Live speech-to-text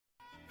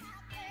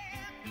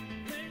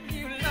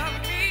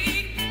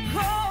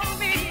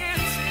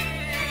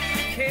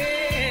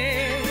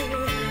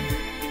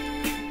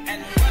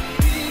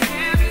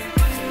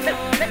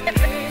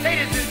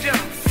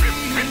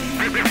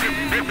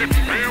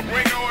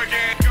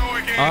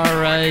All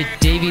right,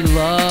 Davey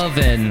Love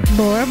and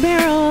Laura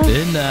Merrill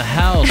in the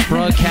house,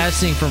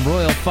 broadcasting from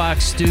Royal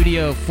Fox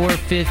Studio,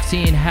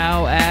 415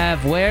 Howe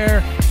Ave.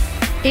 Where?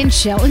 in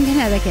Shelton,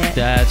 Connecticut.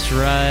 That's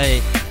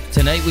right.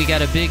 Tonight we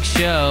got a big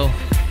show.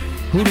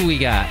 Who do we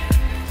got?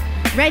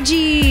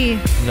 Reggie.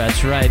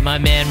 That's right, my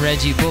man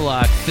Reggie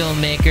Bullock,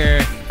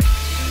 filmmaker,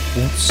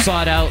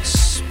 sought-out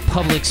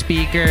public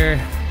speaker.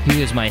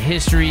 He was my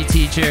history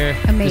teacher.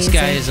 Amazing. This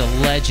guy is a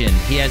legend.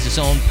 He has his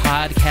own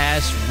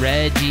podcast,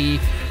 Reggie,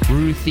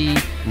 Ruthie,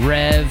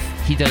 Rev.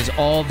 He does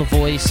all the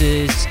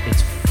voices.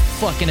 It's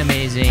fucking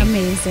amazing.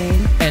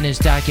 Amazing. And his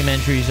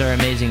documentaries are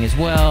amazing as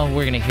well.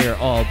 We're going to hear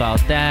all about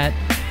that.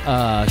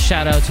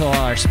 Shout out to all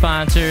our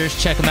sponsors.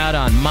 Check them out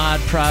on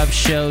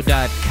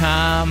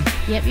modprobshow.com.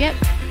 Yep.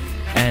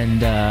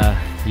 And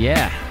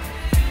yeah,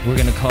 we're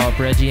going to call up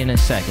Reggie in a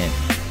second.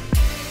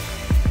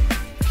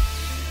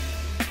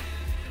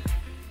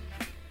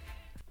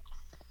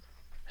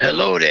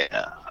 Hello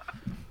there.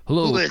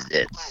 Hello. Who is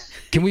this?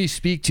 Can we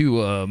speak to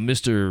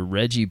Mr.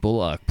 Reggie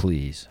Bullock,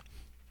 please?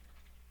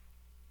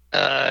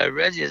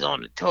 Reggie's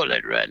on the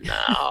toilet right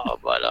now,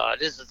 but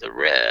this is the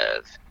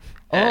Rev.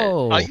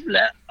 Oh. Are you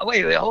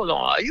wait, hold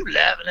on. Are you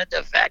laughing at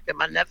the fact that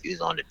my nephew's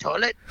on the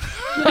toilet?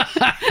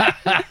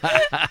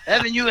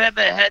 Haven't you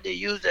ever had to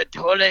use a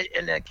toilet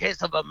in the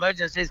case of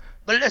emergencies?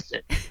 But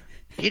listen,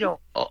 he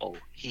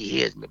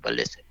hears me, but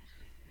listen.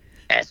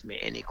 Ask me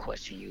any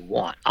question you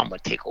want. I'm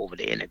going to take over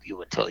the interview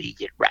until he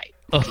get right.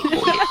 Okay,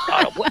 go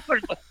ahead.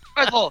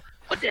 First of all,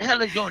 what the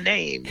hell is your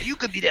name? You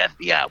could be the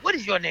FBI. What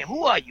is your name?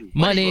 Who are you?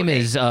 My name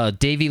is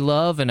Davey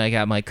Love, and I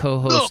got my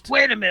co-host. Look,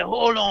 wait a minute.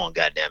 Hold on,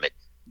 goddammit.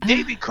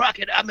 Davy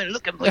Crockett, I've been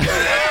looking for you.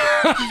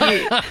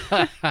 Yeah.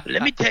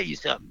 Let me tell you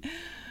something.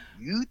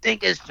 You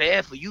think it's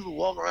fair for you to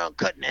walk around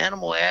cutting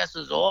animal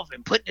asses off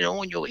and putting it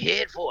on your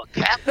head for a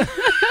cap? You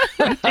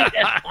think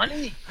that's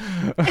funny?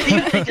 Do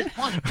you think it's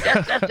funny?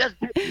 That's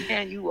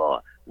man you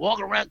are.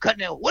 Walking around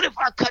cutting it. What if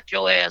I cut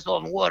your ass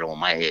off and wore it on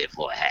my head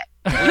for a hat?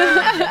 You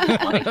think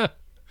that's funny?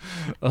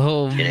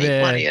 Oh, it man. It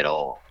ain't funny at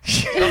all.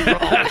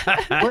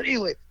 But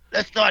anyway,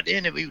 let's start the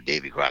interview,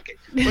 Davy Crockett.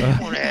 What do you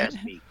want to ask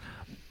me?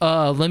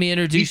 Let me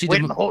introduce you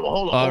to... Hold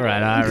on. All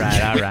right.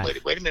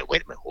 Wait a minute.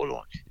 Hold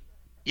on.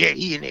 Yeah,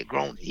 he in there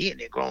groaning.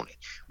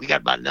 We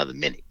got about another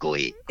minute. Go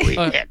ahead.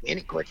 Ask me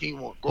any question you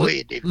want. Go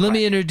ahead, David. Let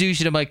me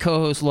introduce you to my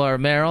co-host, Laura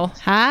Merrill.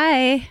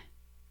 Hi.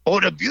 Oh,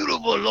 the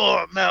beautiful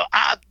Laura Merrill.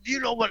 You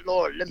know what,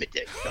 Laura? Let me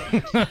tell you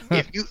something.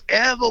 If you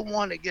ever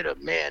want to get a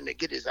man to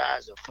get his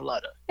eyes to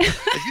flutter,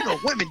 because you know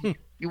women,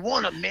 you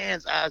want a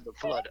man's eyes to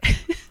flutter,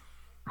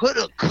 put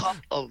a cup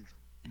of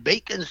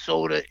baking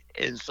soda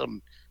and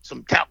some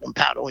talcum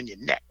powder on your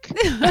neck.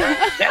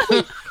 That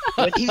way,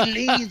 when he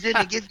leans in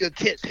to give you a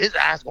kiss, his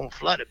eyes gonna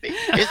flutter, baby.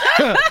 His eyes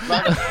gonna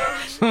flutter.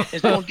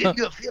 It's gonna give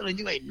you a feeling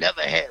you ain't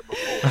never had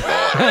before.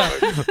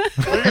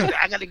 But listen,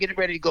 I gotta get it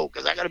ready to go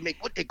because I gotta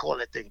make what they call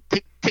that thing.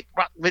 Tick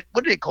rock. What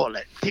do they call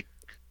that? What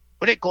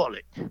do they call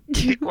it?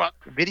 Tick rock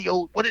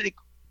video. What do they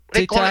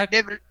call it?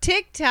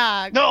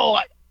 TikTok. No,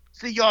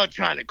 see y'all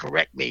trying to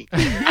correct me.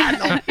 I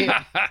don't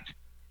care.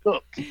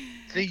 Look,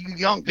 see you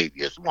young people,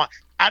 you're smart.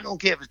 I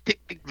don't care if it's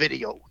TikTok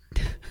video.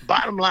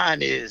 Bottom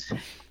line is,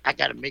 I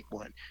gotta make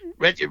one.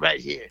 Reggie, right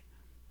here.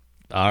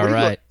 All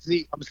right.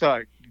 See, I'm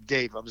sorry,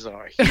 Dave. I'm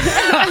sorry.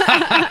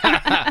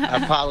 I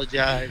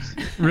apologize.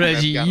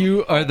 Reggie,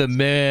 you are the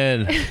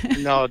man.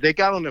 No, they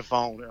got on the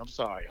phone. I'm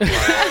sorry.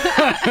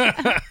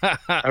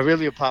 I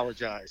really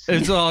apologize.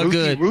 It's all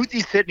good.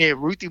 Ruthie's sitting here.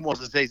 Ruthie wants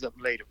to say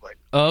something later, but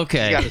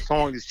okay. She got a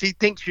song. She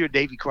thinks you're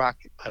Davy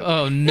Crockett.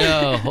 Oh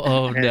no!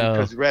 No!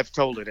 Because Rev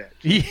told her that.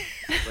 Yeah.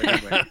 But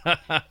anyway,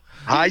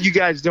 how you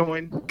guys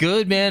doing?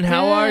 Good, man.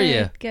 How are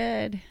you?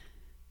 Good.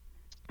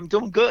 I'm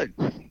doing good.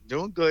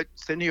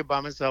 Sitting here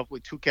by myself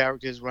with two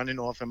characters running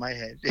off in my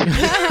head.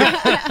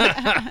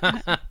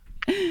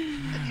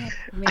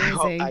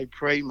 Amazing. I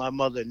pray my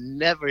mother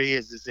never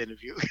hears this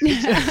interview.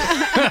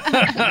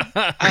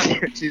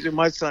 She said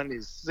my son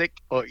is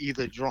sick or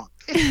either drunk.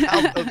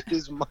 Out of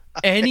his mind.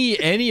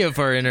 Any of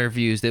our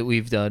interviews that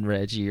we've done,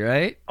 Reggie,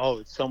 right? Oh,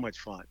 it's so much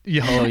fun.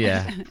 Oh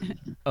yeah.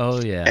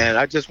 Oh yeah. And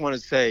I just want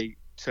to say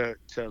to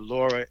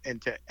Laura and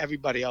to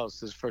everybody else,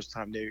 this is the first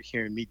time they're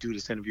hearing me do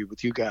this interview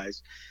with you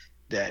guys,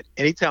 that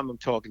anytime I'm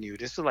talking to you,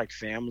 this is like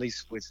family.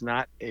 So it's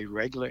not a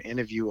regular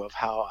interview of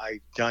how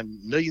I've done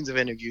millions of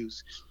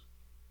interviews.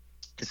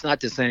 It's not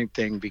the same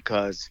thing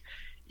because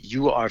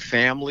you are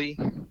family,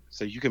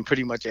 so you can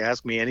pretty much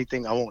ask me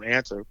anything. I won't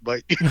answer,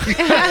 but you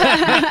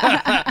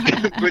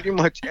can pretty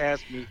much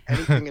ask me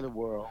anything in the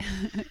world,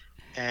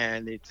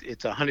 and it's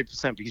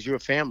 100% because you're a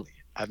family.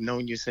 I've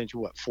known you since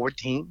you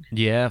 14?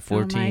 Yeah,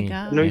 14. Oh my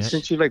God. I've known you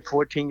since you're like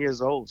 14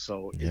 years old.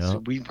 So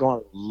we've gone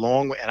a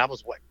long way. And I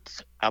was what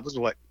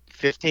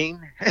 15?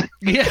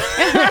 Yeah.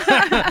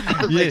 I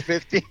was like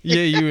 15.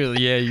 Yeah, you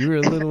were a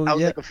little. I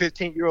was like a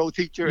 15-year-old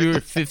teacher. You were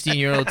a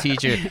 15-year-old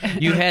teacher.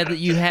 You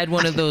had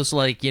one of those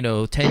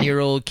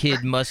 10-year-old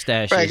kid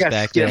mustaches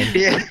back then.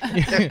 Yeah,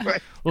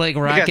 right. Like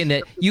rocking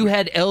it. You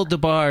had El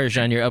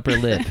DeBarge on your upper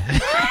lip.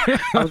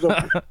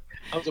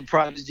 I was a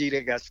prodigy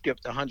that got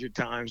skipped 100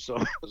 times, so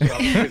I was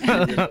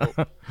 15 years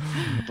old.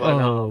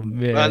 But,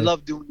 man. I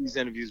love doing these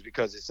interviews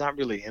because it's not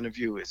really an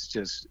interview. It's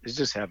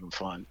just having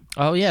fun.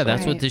 Oh yeah,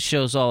 that's what Right. this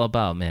show's all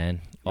about,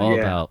 man. All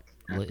Yeah. about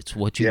it's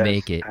what you Yes,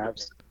 make it.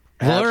 Absolutely.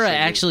 Laura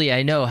actually,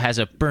 I know, has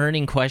a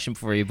burning question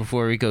for you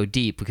before we go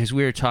deep because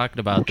we were talking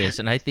about this,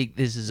 and I think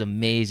this is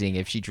amazing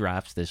if she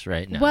drops this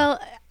right now. Well,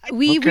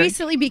 we Okay.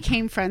 recently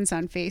became friends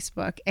on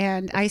Facebook,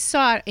 and I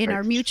saw in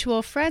our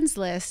mutual friends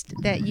list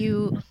that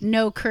you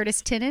know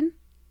Curtis Tinnen.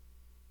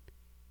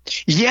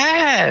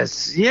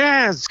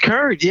 Yes,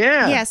 Kurt.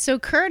 Yeah. Yeah, so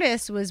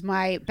Curtis was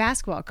my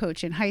basketball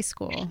coach in high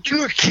school.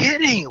 You're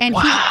kidding. And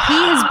wow. he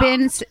has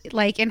been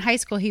like in high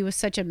school. He was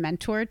such a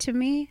mentor to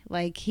me.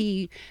 Like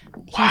he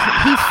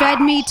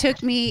fed me,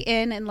 took me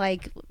in, and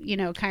like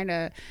kind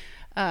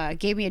of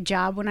gave me a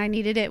job when I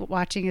needed it,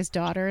 watching his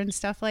daughter and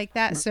stuff like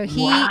that. So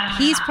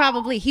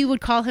he would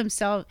call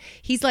himself.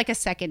 He's like a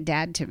second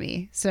dad to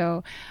me.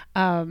 So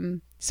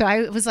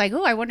I was like,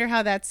 oh, I wonder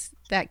how that's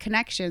that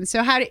connection.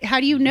 So how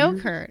do you know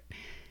Kurt?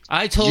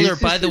 I told her,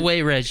 by the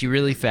way, Reggie,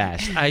 really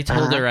fast. I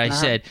told her, I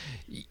said,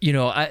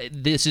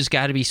 this has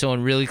got to be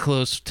someone really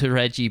close to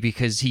Reggie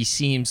because he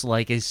seems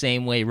like the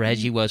same way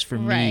Reggie was for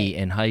me Right.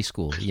 in high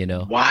school,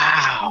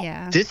 Wow.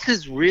 Yeah. This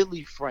is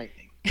really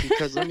frightening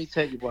because let me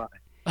tell you why.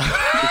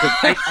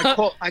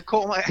 Because I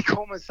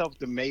call myself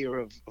the mayor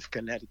of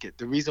Connecticut.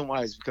 The reason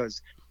why is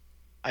because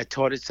I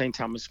taught at St.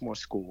 Thomas More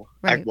School.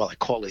 Right. I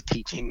call it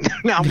teaching.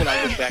 Now when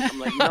I look back, I'm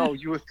like, no,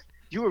 you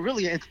were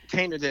really an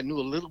entertainer that knew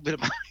a little bit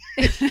about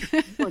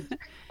it.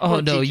 Oh,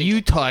 Well, no, teaching.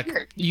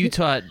 you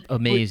taught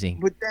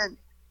amazing.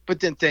 But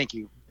then thank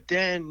you.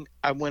 Then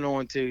I went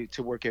on to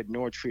work at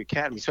Norwich Free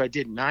Academy. So I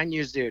did 9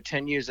 years there,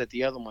 10 years at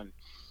the other one.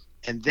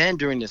 And then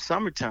during the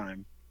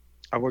summertime,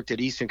 I worked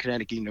at Eastern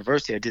Connecticut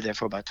University. I did that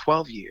for about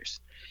 12 years.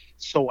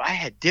 So I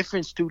had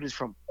different students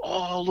from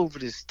all over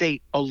the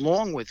state,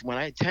 along with when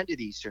I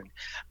attended Eastern,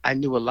 I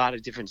knew a lot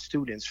of different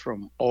students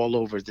from all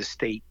over the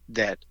state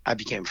that I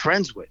became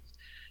friends with.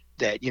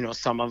 That,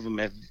 some of them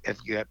have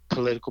got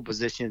political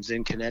positions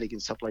in Connecticut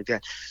and stuff like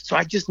that. So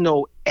I just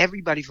know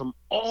everybody from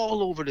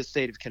all over the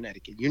state of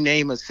Connecticut. You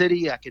name a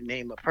city, I can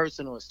name a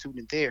person or a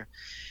student there.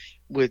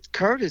 With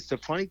Curtis, the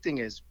funny thing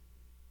is,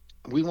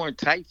 we weren't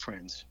tight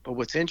friends. But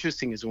what's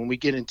interesting is when we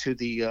get into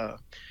the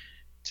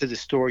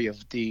story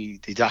of the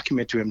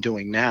documentary I'm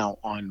doing now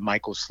on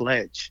Michael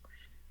Sledge,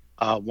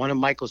 one of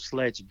Michael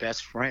Sledge's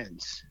best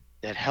friends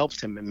that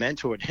helped him and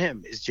mentored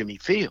him is Jimmy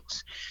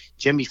Fields.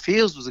 Jimmy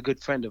Fields was a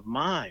good friend of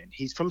mine.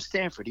 He's from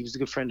Stanford. He was a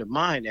good friend of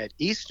mine at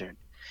Eastern.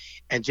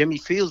 And Jimmy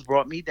Fields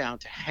brought me down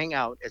to hang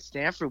out at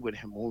Stanford with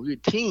him when we were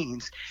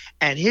teens.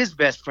 And his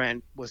best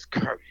friend was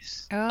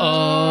Curtis.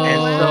 Oh.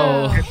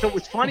 And so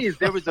what's funny is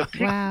there was a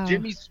picture. Wow.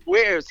 Jimmy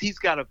swears he's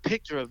got a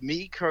picture of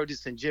me,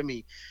 Curtis, and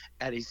Jimmy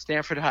at a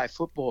Stanford High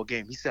football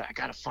game. He said, I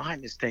got to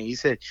find this thing. He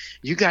said,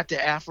 you got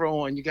the afro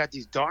on. You got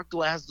these dark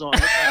glasses on.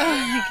 Look like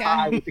my God.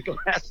 I with the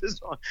glasses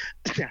on.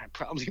 I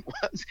probably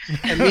was.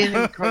 And me and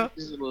him,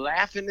 Curtis, was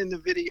laughing in the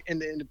video, in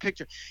the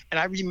picture. And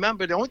I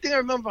remember, the only thing I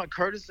remember about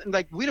Curtis, and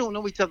like, we don't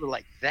know each other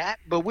like that,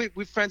 but we're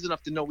friends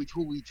enough to know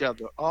who each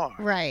other are.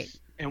 Right.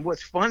 And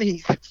what's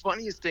funny, the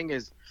funniest thing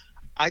is,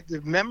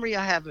 the memory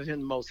I have of him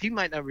the most, he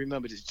might not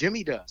remember this,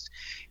 Jimmy does,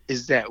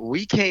 is that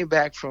we came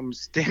back from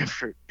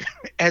Stanford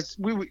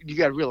you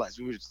got to realize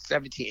we were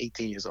 17,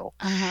 18 years old.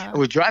 Uh-huh. And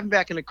we're driving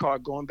back in the car,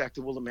 going back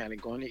to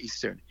Willimantic, going to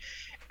Eastern.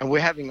 And we're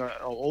having an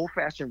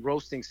old-fashioned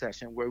roasting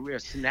session where we are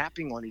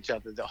snapping on each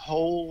other the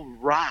whole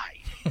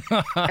ride.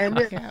 And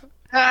then,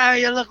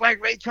 you look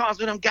like Ray Charles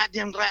with them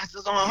goddamn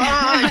glasses on.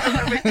 You look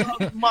like Ray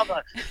Charles'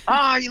 mother.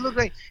 You look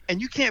like...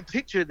 And you can't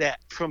picture that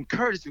from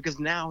Curtis because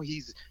now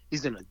he's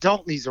an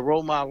adult and he's a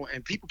role model,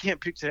 and people can't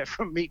picture that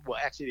from me. Well,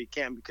 actually they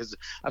can because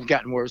I've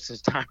gotten worse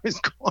as time has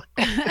gone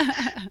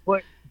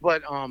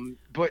on.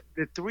 But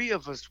the three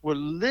of us were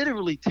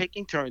literally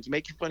taking turns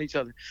making fun of each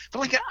other for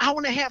like an hour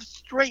and a half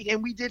straight,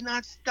 and we did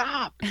not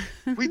stop.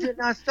 We did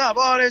not stop.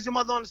 Oh, there's your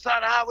mother on the side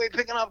of the highway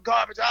picking up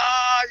garbage.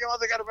 Your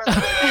mother got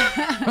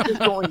a just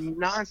going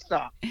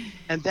nonstop.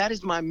 And that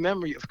is my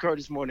memory of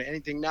Curtis more than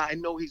anything. Now I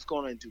know he's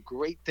going to do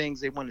great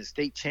things. They won the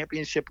state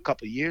championship a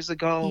couple of years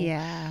ago.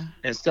 Yeah.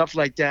 And stuff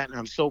like that. And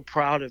I'm so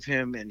proud of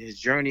him and his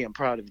journey. I'm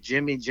proud of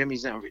Jimmy.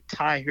 Jimmy's now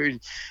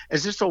retired.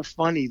 It's just so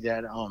funny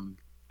that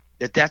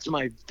that's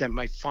my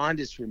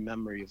fondest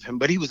memory of him.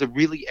 But he was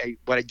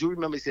what I do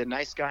remember is he's a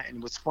nice guy.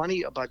 And what's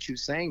funny about you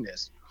saying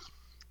this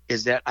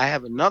is that I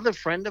have another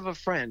friend of a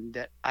friend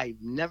that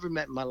I've never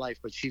met in my life,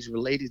 but she's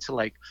related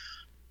to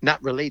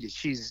not related.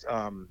 She's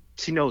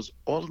she knows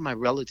all of my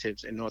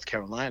relatives in North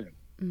Carolina.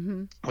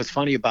 Mm-hmm. What's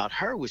funny about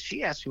her was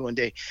she asked me one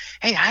day,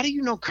 hey, how do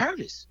you know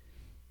Curtis?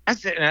 I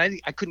said,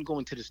 and I couldn't go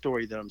into the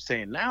story that I'm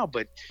saying now,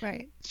 but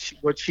Right.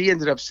 what she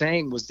ended up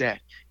saying was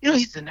that,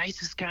 he's the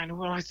nicest guy in the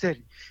world. I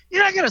said,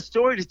 I got a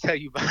story to tell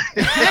you about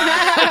it.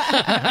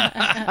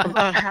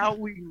 About how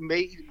we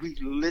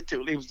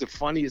literally, it was the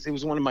funniest, it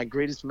was one of my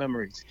greatest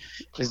memories,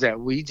 is that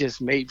we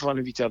just made fun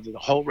of each other the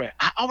whole ride.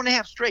 Hour and a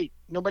half straight.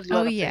 Nobody let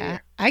Oh up yeah.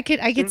 there. I could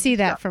Soon as see he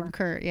that stopped from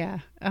Kurt. Yeah,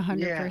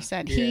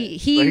 100%.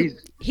 yeah.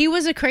 He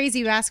was a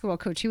crazy basketball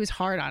coach. He was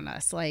hard on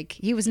us. Like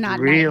he was not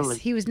Really? nice.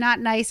 He was not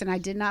nice, and I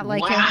did not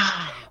like him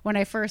Wow. when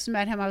I first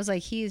met him. I was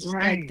like, he's like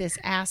Right. this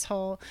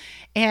asshole,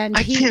 and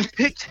I he. can't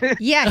picture.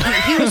 Yeah,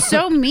 he was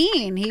so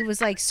mean. He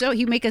was like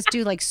he'd make us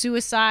do like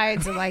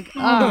suicides and like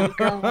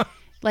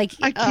like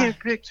I can't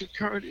picture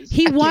Curtis.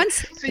 he I can't-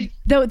 once See,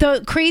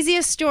 the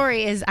craziest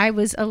story is I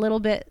was a little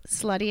bit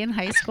slutty in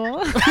high school,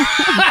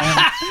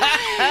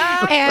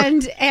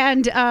 and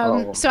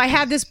so I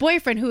had this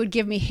boyfriend who would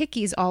give me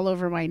hickeys all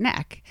over my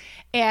neck,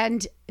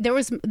 and there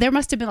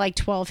must have been like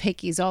 12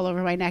 hickeys all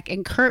over my neck,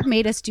 and Kurt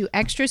made us do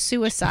extra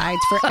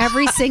suicides for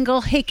every single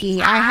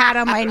hickey I had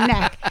on my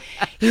neck.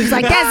 He was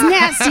like, "That's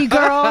nasty,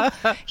 girl."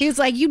 He was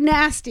like, "You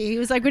nasty." He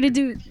was like, "We're gonna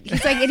do."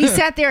 He's like, and he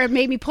sat there and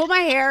made me pull my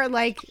hair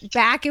like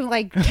back and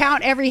like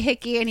count every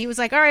hickey, and he was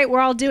like, "All right, we're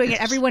all doing it."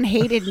 Everyone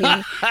hated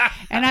me,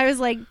 and I was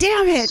like,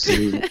 "Damn it."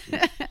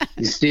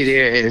 you see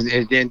there,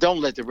 and then don't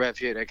let the ref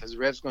hear that, because the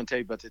ref's going to tell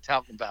you about the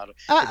talcum powder.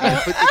 Uh-oh.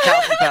 If you put the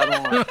talcum powder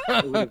on,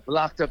 it would have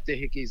blocked up the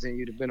hickeys, and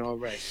you'd have been all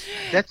right.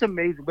 That's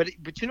amazing.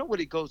 But you know what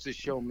it goes to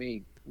show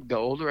me? The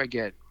older I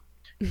get,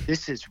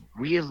 this is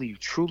really,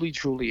 truly,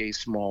 truly a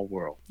small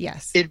world.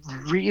 Yes. It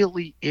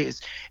really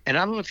is. And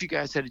I don't know if you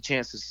guys had a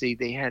chance to see,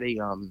 they had a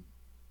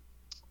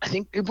I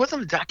think it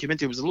wasn't a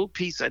documentary, it was a little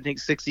piece I think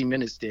 60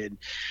 Minutes did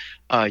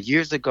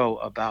years ago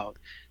about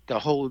the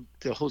whole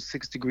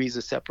 6 degrees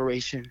of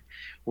separation,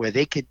 where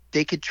they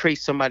could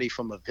trace somebody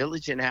from a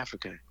village in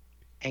Africa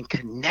and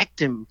connect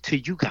them to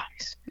you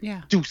guys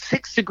Yeah. through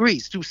 6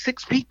 degrees, through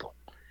 6 people.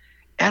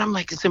 And I'm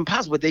like, it's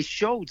impossible. They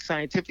showed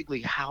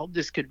scientifically how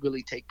this could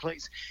really take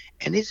place.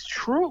 And it's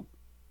true.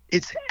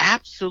 It's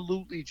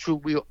absolutely true.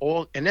 We're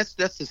all, and that's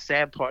the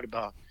sad part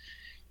about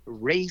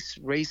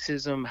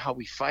racism, how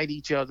we fight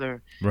each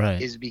other,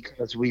 Right. is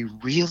because we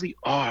really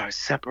are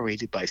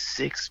separated by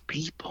 6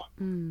 people.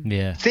 Mm.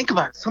 Yeah. Think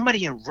about it.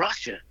 Somebody in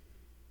Russia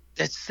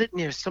that's sitting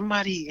there,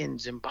 somebody in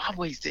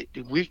Zimbabwe,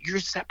 you're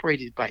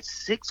separated by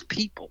 6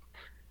 people,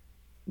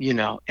 you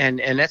know, and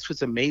that's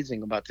what's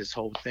amazing about this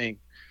whole thing.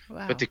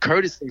 Wow. But the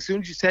Curtis thing, as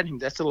soon as you said him,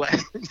 that's the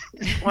last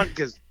one,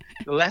 because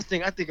the last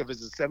thing I think of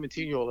is a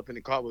 17-year-old up in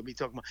the car with me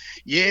talking about,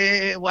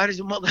 yeah, why does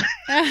your mother?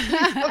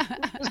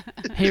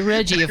 Hey,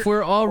 Reggie, if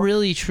we're all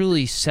really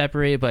truly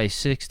separated by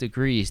 6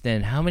 degrees,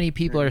 then how many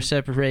people are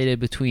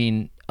separated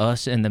between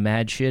us and the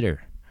mad shitter?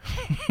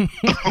 See,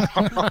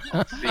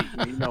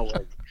 you know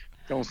what?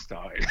 Don't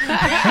start.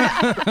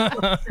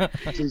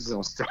 Please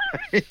don't start.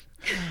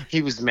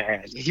 He was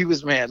mad.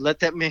 Let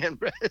that man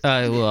rest.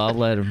 I'll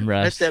let him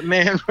Let rest. that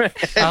man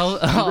rest.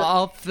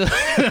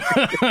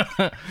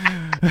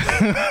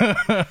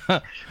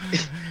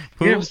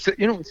 You know what's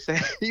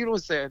sad? You know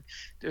what's sad?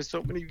 There's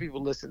so many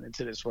people listening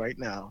to this right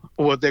now,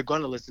 or they're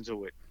going to listen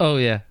to it. Oh,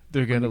 yeah.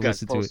 They're going to You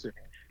guys listen to it. post it.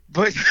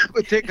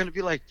 But they're going to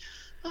be like,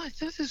 oh, I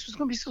thought this was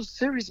going to be so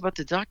serious about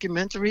the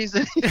documentaries.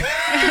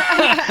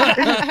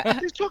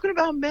 They're talking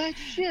about mad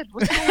shit.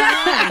 What's going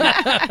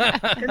on?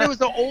 And there was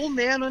an old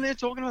man on there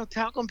talking about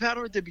talcum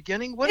powder at the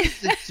beginning. What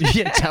is this?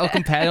 Yeah,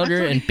 talcum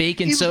powder and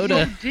baking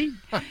soda.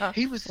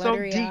 He was so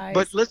Fluttery deep. eyes.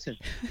 But listen,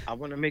 I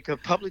want to make a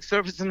public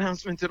service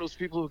announcement to those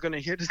people who are going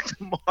to hear this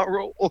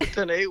tomorrow or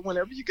today,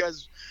 whenever you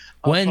guys.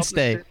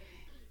 Wednesday. publish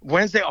it.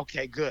 Wednesday.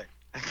 Okay, good.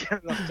 I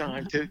got enough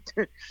time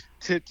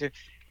to.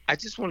 I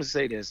just want to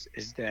say this,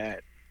 is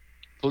that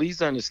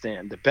please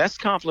understand, the best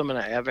compliment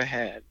I ever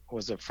had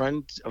was a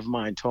friend of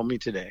mine told me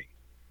today,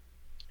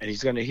 and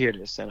he's going to hear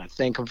this, and I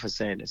thank him for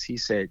saying this. He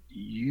said,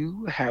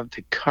 you have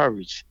the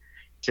courage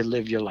to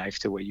live your life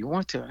the way you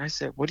want to. And I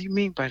said, what do you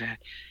mean by that?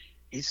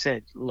 He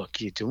said,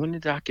 look, you're doing the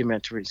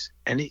documentaries.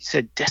 And he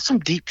said, that's some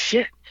deep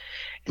shit.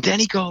 And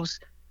then he goes,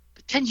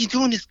 but then you're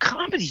doing this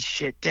comedy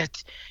shit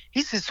that,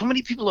 he said, so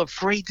many people are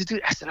afraid to do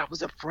it. I said, I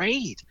was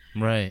afraid.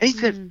 Right. And he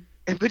said,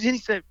 but then he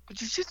said, but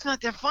your shit's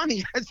not that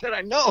funny. I said,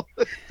 I know.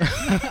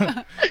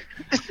 I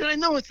said, I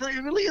know. It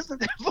really isn't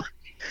that funny.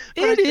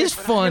 But It I said, is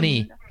but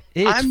funny.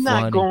 It's I'm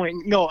not funny.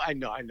 going. No, I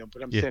know.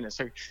 But I'm Yeah. saying that.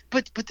 Sorry.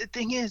 But the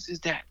thing is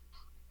that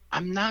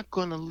I'm not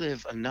going to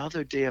live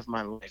another day of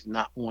my life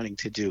not wanting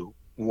to do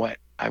what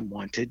I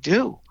want to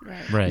do.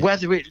 Right.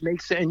 Whether it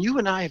makes it, and you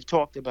and I have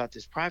talked about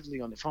this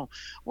privately on the phone,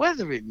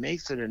 whether it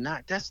makes it or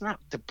not, that's not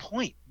the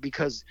point,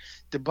 because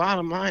the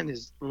bottom line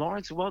is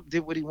Lawrence Welk did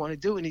what he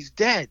wanted to do and he's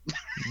dead.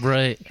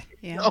 Right.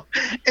 Yeah. know?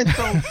 And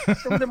so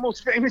some of the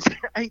most famous,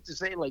 I hate to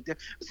say it like that,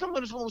 but some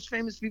of the most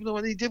famous people,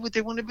 they did what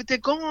they wanted, but they're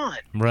gone.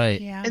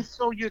 Right. Yeah. And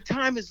so your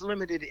time is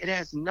limited. It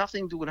has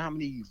nothing to do with how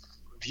many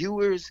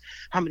viewers,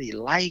 how many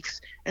likes.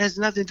 It has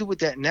nothing to do with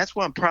that. And that's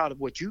why I'm proud of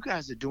what you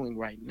guys are doing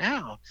right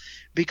now,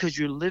 because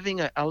you're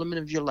living an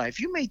element of your life.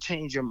 You may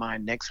change your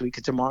mind next week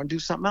or tomorrow and do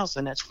something else,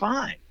 and that's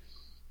fine.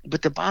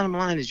 But the bottom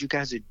line is you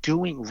guys are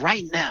doing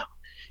right now.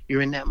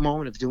 You're in that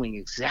moment of doing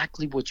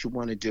exactly what you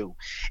want to do.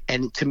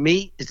 And to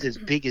me, it's as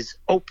big as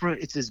Oprah.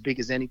 It's as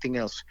big as anything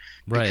else.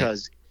 Right.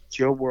 Because it's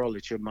your world,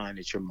 it's your mind,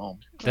 it's your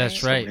moment.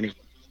 That's So right. anyway.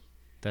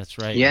 That's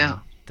right. Yeah. man.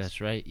 That's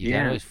right. You Yeah.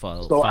 gotta always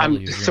follow. So follow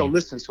your so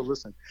dreams.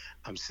 listen.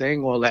 I'm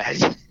saying all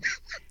that.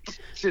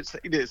 Should say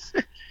this.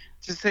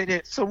 to say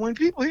that. So when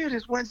people hear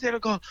this Wednesday, they'll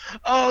go,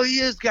 "Oh, he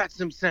has got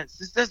some sense.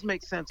 This does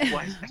make sense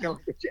why he's got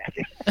a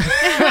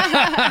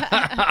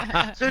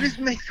jackass." So this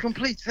makes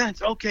complete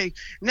sense. Okay,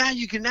 now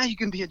you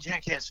can be a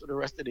jackass for the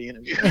rest of the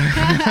interview.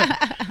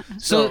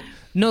 So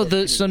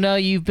now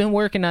you've been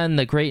working on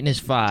the Greatness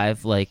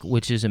 5,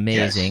 which is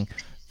amazing.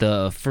 Yes.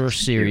 The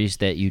first series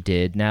that you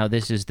did. Now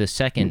this is the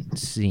second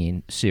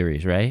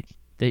series, right?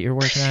 That you're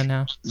working on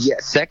now? Yeah,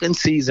 second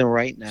season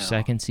right now.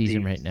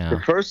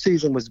 The first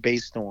season was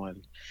based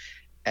on,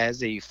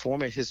 as a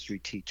former history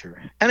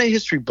teacher and a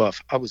history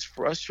buff, I was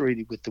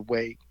frustrated with the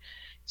way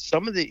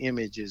some of the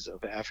images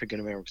of African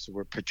Americans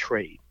were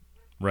portrayed.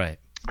 Right.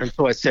 And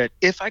so I said,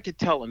 if I could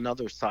tell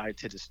another side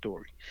to the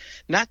story,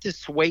 not to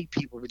sway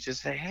people, but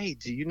just say, hey,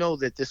 do you know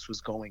that this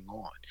was going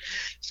on?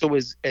 So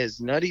as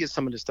nutty as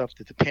some of the stuff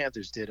that the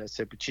Panthers did, I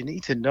said, but you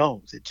need to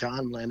know that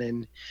John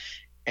Lennon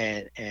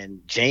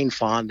and Jane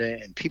Fonda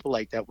and people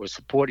like that were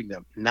supporting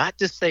them. Not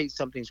to say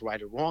something's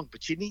right or wrong,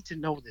 but you need to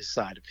know this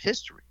side of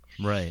history.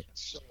 Right.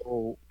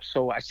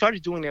 So I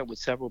started doing that with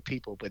several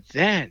people. But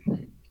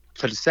then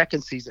for the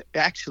second season,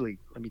 actually,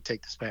 let me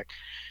take this back.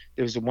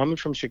 There was a woman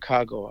from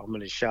Chicago. I'm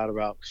going to shout her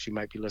out. She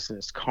might be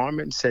listening.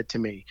 Carmen said to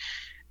me,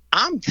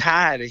 I'm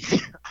tired of,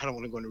 I don't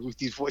want to go into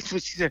Ruthie's voice,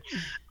 but she said,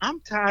 I'm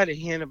tired of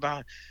hearing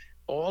about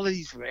all of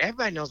these.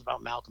 Everybody knows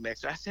about Malcolm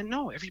X. I said,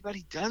 no,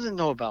 everybody doesn't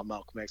know about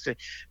Malcolm X. I said,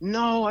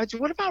 no,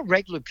 what about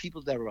regular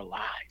people that are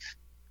alive?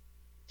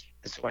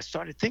 And so I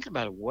started thinking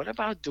about it. What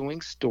about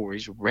doing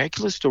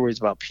regular stories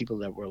about people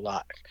that were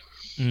alive?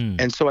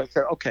 And so I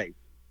said, okay,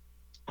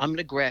 I'm going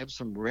to grab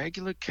some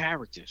regular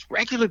characters,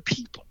 regular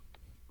people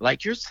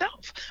like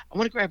yourself. I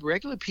want to grab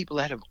regular people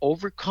that have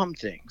overcome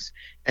things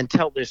and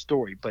tell their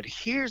story. But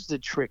here's the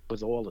trick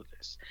with all of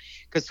this,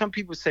 because some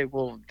people say,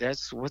 well,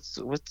 that's what's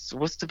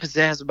the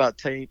pizzazz about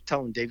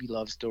telling Davy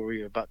Love's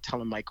story or about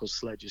telling Michael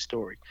Sledge's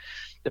story?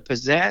 The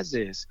pizzazz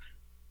is,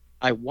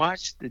 I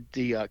watched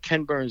the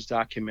Ken Burns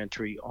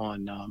documentary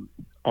on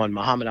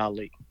Muhammad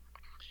Ali.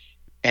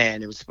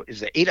 And it was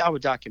an 8-hour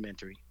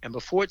documentary. And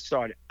before it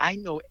started, I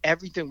know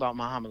everything about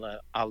Muhammad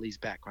Ali's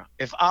background.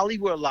 If Ali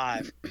were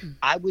alive,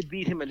 I would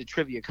beat him in a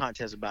trivia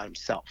contest about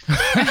himself.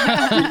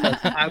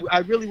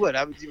 I really would.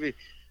 I would be,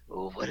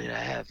 what did I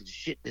have for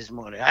shit this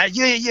morning?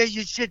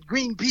 You shit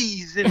green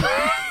peas and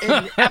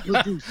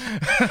apple juice.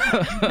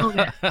 You know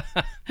that?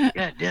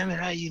 God damn it,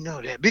 how you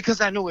know that? Because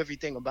I know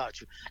everything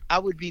about you. I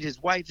would beat his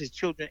wife, his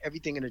children,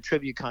 everything in a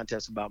trivia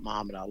contest about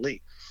Muhammad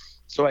Ali.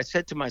 So I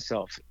said to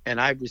myself, and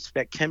I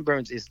respect, Ken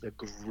Burns is the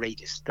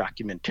greatest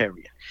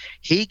documentarian.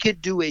 He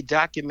could do a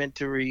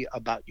documentary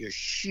about your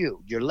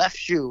shoe, your left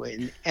shoe,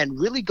 and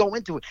really go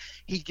into it.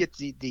 He'd get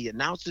the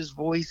announcer's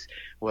voice.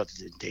 Well,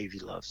 Davy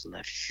Love's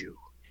left shoe.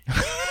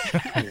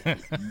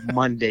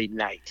 Monday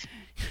night.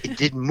 It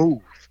didn't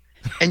move.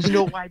 And you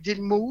know why it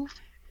didn't move?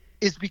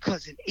 Is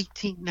because in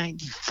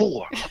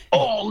 1894,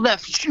 all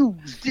left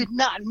shoes did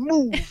not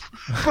move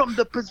from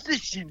the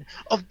position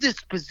of this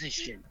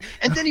position.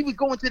 And then he would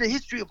go into the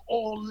history of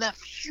all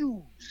left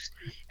shoes.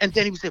 And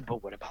then he would say,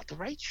 but what about the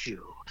right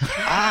shoe?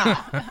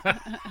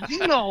 Do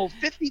you know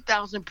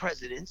 50,000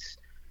 presidents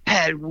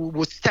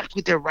were stepped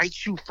with their right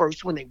shoe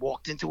first when they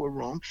walked into a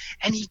room?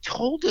 And he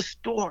told a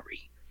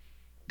story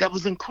that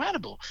was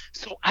incredible.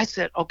 So I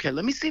said, okay,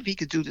 let me see if he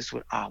could do this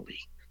with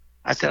Ali.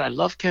 I said, I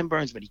love Ken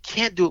Burns, but he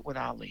can't do it with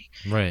Ali.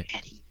 Right.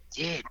 And he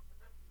did.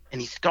 And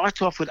he starts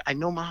off with, I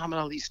know Muhammad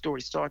Ali's story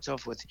starts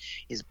off with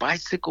his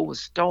bicycle was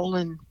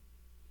stolen.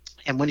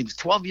 And when he was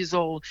 12 years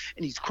old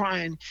and he's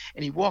crying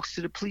and he walks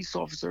to the police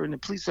officer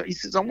and he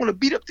says, I want to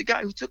beat up the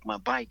guy who took my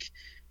bike.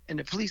 And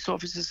the police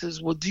officer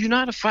says, well, do you know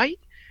how to fight?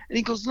 And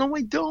he goes, no,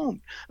 I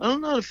don't. I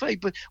don't know how to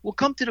fight, but we'll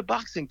come to the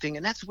boxing thing.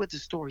 And that's where the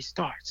story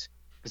starts.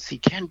 But see,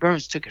 Ken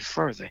Burns took it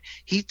further.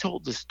 He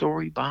told the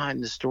story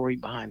behind the story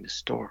behind the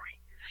story.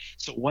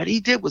 So what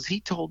he did was he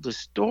told the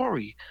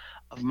story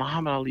of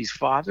Muhammad Ali's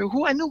father,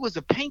 who I knew was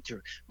a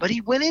painter, but he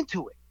went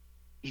into it.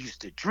 He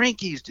used to drink,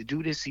 he used to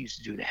do this, he used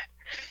to do that.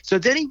 So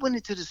then he went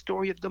into the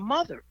story of the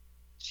mother.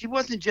 She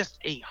wasn't just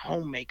a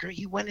homemaker.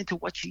 He went into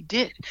what she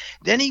did.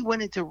 Then he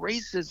went into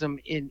racism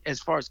as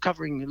far as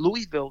covering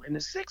Louisville in the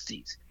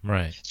 60s.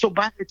 Right. So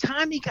by the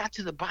time he got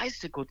to the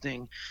bicycle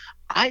thing,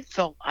 I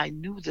felt I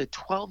knew the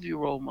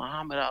 12-year-old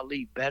Muhammad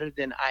Ali better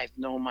than I've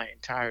known my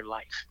entire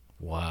life.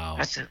 Wow.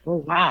 I said, oh,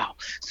 wow.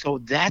 So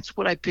that's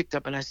what I picked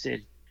up. And I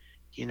said,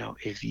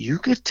 if you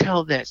could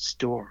tell that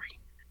story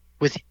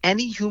with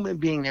any human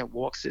being that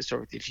walks this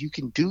earth, if you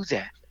can do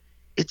that,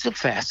 it's a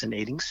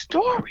fascinating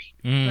story.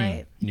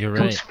 Right. You're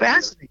right. It's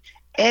fascinating.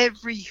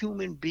 Every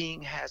human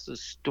being has a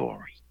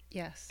story.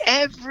 Yes.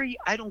 I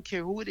don't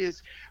care who it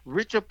is,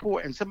 rich or poor.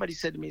 And somebody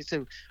said to me,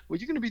 well,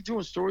 you're going to be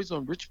doing stories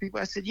on rich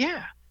people? I said,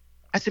 yeah.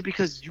 I said,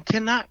 because you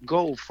cannot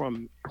go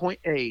from point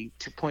A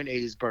to point A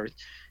is birth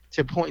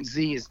to point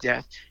Z is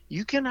death.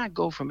 You cannot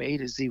go from A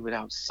to Z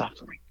without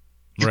suffering.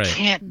 You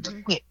can't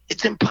do it.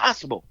 It's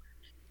impossible.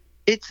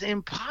 It's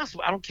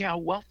impossible. I don't care how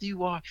wealthy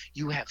you are.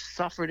 You have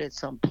suffered at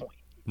some point.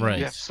 Right.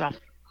 You have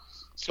suffered.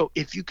 So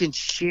if you can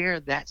share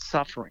that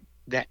suffering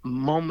that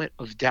moment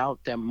of doubt,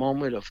 that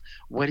moment of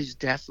what is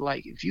death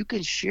like, if you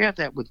can share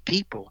that with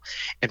people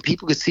and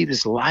people can see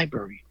this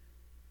library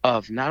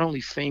of not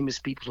only famous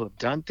people who have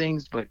done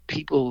things, but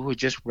people who are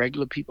just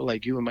regular people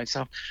like you and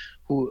myself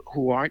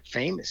who aren't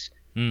famous,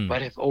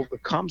 but have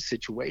overcome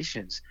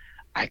situations,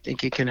 I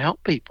think it can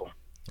help people.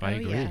 I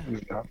agree. Yeah.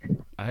 You know?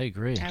 I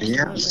agree.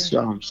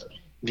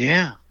 Absolutely.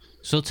 Yeah.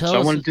 So tell So I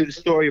us. want to do the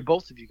story of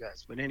both of you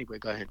guys. But anyway,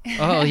 go ahead.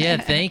 Oh yeah,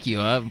 thank you.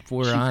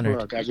 We're Chief honored.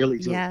 plug. I really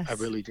do. Yes. I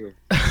really do.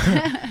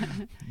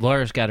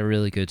 Laura's got a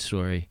really good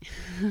story.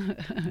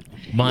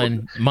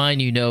 Mine,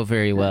 you know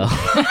very well.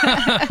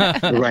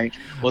 Right.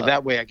 Well,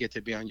 that way I get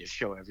to be on your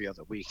show every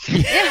other week. So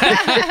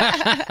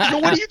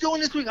what are you doing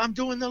this week? I'm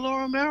doing the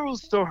Laura Merrill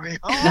story.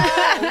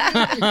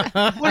 Oh,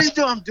 what are you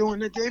doing? I'm doing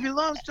the David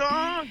Love story.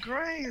 Oh,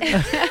 great.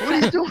 What are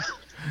you doing?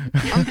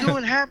 I'm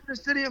doing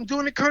Happiness City. I'm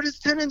doing the Curtis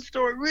Tennant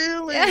story.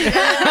 Really?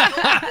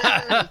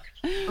 Yeah.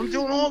 I'm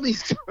doing all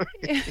these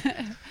stories.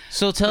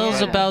 So tell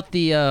us about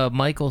the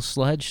Michael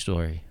Sledge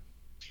story.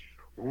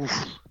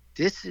 Oof.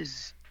 This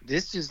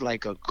is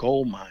like a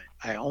gold mine.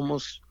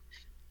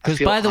 Because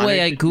by the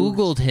way, I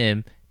Googled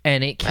him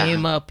and it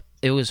came up.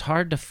 It was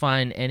hard to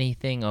find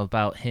anything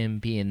about him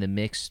being the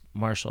mixed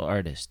martial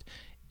artist.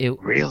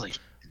 Really?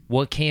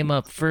 What came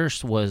up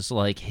first was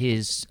like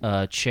his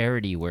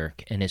charity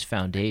work and his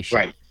foundation.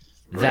 Right.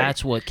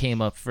 That's what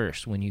came up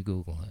first when you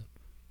Google him.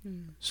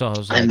 So I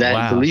was like, And that,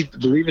 wow.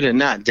 believe it or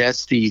not,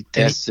 that's the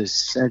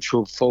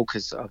central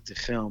focus of the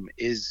film,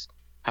 is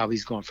how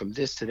he's going from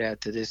this to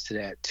that to this to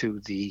that to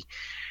the.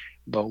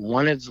 But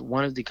one of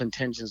the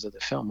contentions of the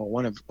film, or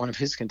one of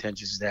his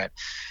contentions, is that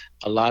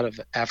a lot of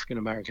African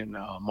American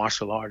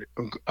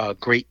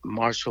great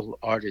martial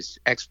artists,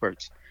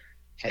 experts,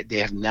 they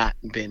have not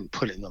been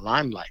put in the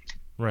limelight.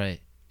 Right.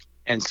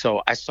 And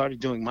so I started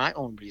doing my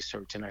own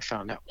research, and I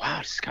found out, wow,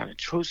 this is kind of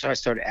true. So I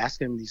started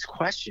asking him these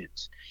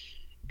questions,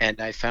 and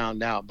I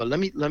found out. But let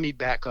me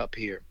back up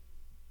here.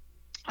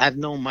 I've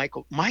known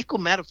Michael.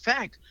 Matter of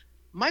fact,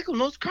 Michael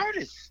knows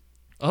Curtis.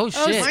 Oh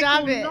shit!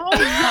 Stop Michael it.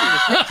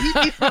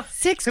 knows Curtis.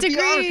 6 To be honest,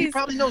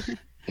 degrees.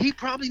 he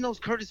probably knows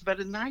Curtis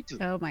better than I do.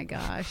 Oh my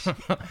gosh.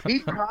 He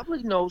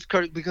probably knows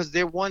Curtis because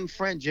their one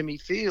friend, Jimmy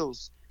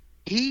Fields,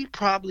 he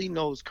probably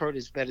knows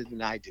Curtis better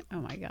than I do. Oh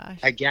my gosh.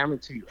 I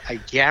guarantee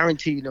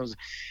you he knows.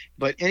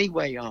 But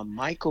anyway,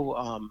 Michael,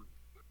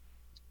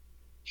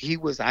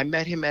 I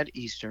met him at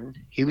Eastern.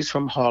 He was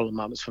from Harlem.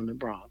 I was from the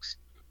Bronx.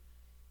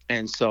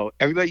 And so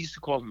everybody used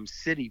to call him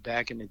City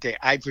back in the day.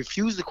 I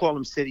refused to call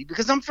him City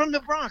because I'm from the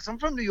Bronx. I'm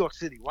from New York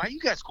City. Why you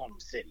guys call him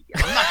City?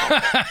 I'm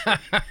not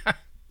gonna,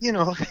 you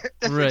know,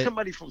 that's Right. like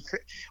somebody from.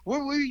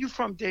 Where were you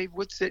from, Dave?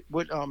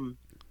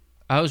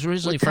 I was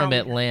originally What from town?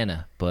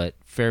 Atlanta, but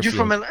Fairfield.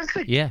 You're from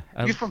Atlanta? Yeah.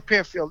 You're from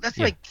Fairfield. That's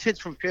Yeah. like kids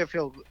from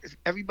Fairfield.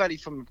 Everybody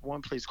from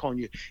one place calling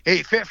you,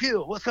 hey,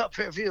 Fairfield, what's up,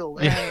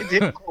 Fairfield? Yeah. They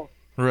don't call-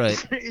 Right.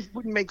 It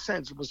wouldn't make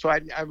sense. So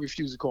I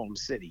refused to call him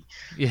City.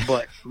 Yeah.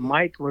 But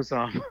Mike was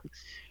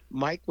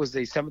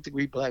a 7th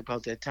degree black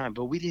belt at that time,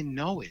 but we didn't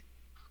know it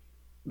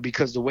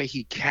because the way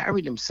he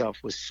carried himself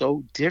was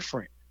so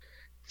different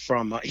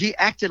from. He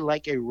acted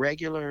like a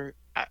regular.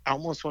 I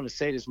almost want to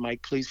say this,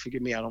 Mike. Please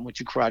forgive me. I don't want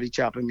you karate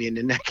chopping me in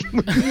the neck.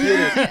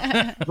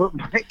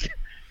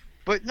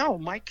 But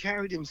Mike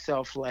carried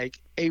himself like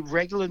a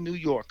regular New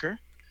Yorker.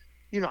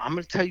 You know, I'm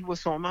going to tell you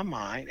what's on my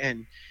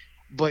mind,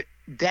 but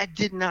that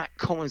did not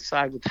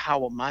coincide with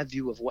my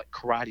view of what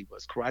karate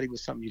was. Karate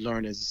was something you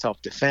learn as a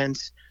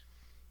self-defense.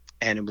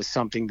 And it was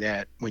something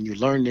that when you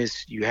learn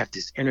this, you have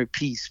this inner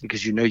peace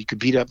because you know you could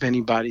beat up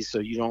anybody, so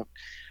you don't.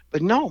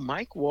 But no,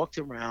 Mike walked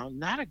around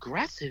not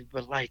aggressive,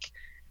 but like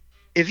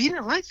if he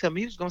didn't like something,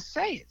 he was gonna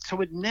say it.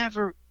 So it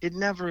never.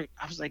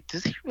 I was like,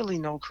 does he really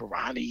know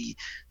karate?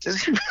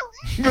 Does he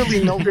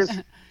really know this?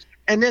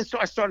 And then so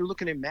I started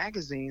looking at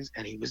magazines,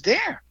 and he was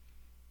there.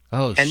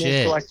 Oh And shit!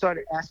 then so I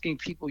started asking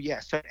people.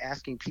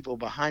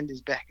 Behind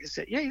his back. I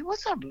said, "Yeah,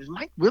 what's up? Does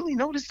Mike really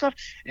know this stuff?"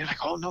 And they're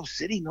like, "Oh no,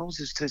 City knows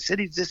this.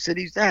 City's this,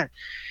 City's that."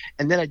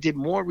 And then I did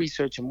more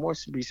research.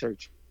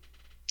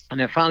 And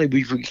then finally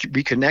we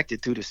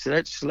reconnected through the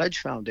Sledge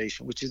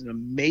Foundation, which is an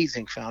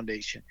amazing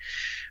foundation.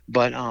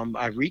 But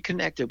I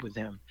reconnected with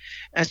him.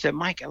 And I said,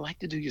 "Mike, I'd like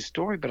to do your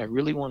story, but I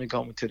really want to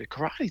go into the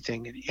karate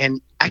thing."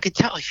 And I could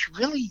tell he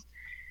really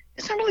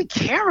doesn't really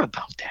care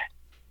about that.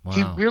 Wow.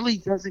 He really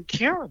doesn't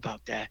care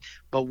about that.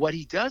 But what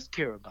he does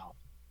care about,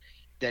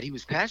 that he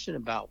was passionate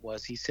about,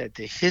 was he said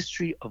the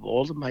history of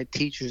all of my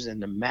teachers and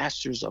the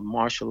masters of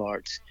martial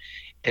arts,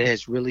 it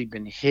has really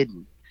been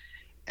hidden.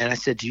 And I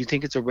said, do you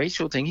think it's a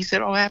racial thing? He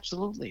said, oh,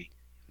 absolutely.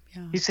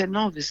 Yeah. He said,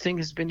 no, this thing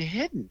has been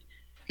hidden.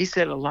 He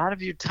said, a lot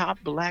of your top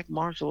black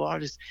martial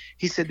artists,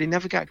 he said, they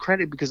never got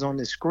credit because on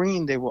the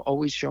screen, they were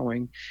always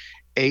showing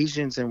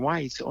Asians and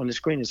whites on the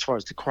screen as far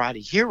as the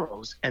karate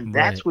heroes. And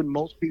that's Right. what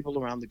most people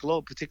around the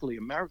globe, particularly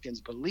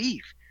Americans,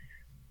 believe,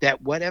 that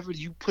whatever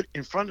you put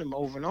in front of them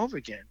over and over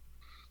again.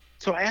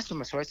 So I asked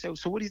him, so I said,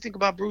 so what do you think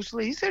about Bruce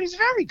Lee? He said, he's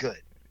very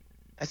good.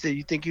 I said,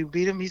 you think you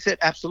beat him? He said,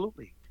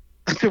 absolutely.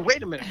 I said,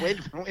 wait a minute.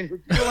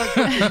 You realize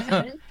what you're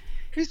saying?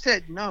 He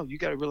said, no, you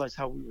got to realize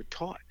how we were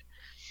taught.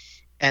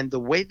 And the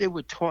way they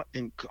were taught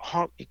in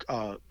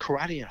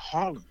karate in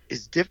Harlem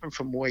is different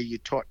from where you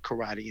taught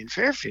karate in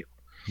Fairfield.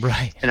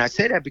 Right. And I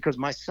say that because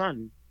my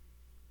son,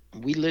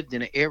 we lived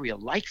in an area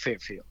like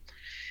Fairfield.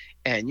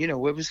 And, you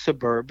know, it was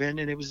suburban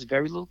and it was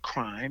very little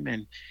crime.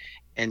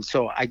 And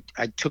so I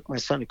took my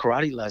son to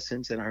karate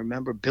lessons. And I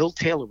remember Bill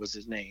Taylor was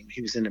his name.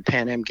 He was in the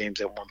Pan Am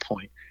Games at one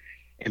point.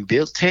 And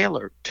Bill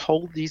Taylor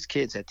told these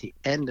kids at the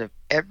end of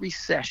every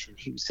session,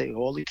 he would say to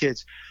all the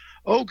kids,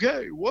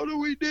 okay, what do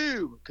we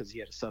do? Because he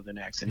had a southern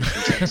accent. He's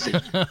from Tennessee.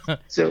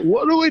 So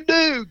what do we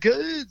do,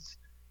 kids?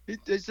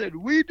 They said,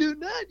 we do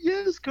not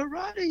use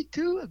karate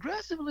to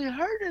aggressively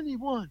hurt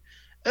anyone.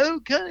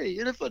 Okay,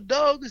 and if a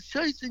dog is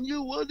chasing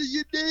you, what do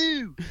you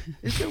do?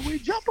 They said, we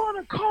jump on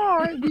a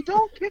car and we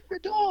don't kick the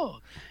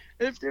dog.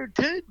 And if there are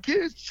 10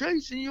 kids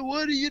chasing you,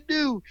 what do you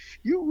do?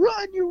 You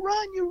run, you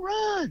run, you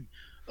run.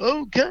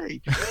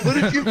 Okay, but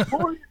if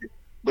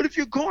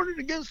you're cornered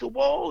against the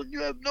wall and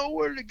you have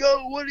nowhere to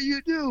go, what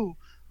do?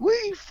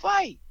 We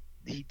fight.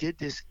 He did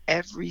this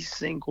every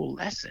single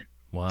lesson.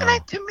 Wow.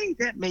 And to me,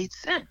 that made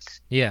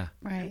sense. Yeah.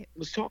 Right. I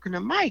was talking to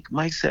Mike.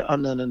 Mike said, oh,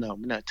 no,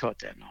 we're not taught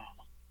that in Harlem.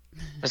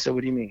 I said,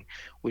 what do you mean?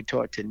 We're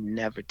taught to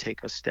never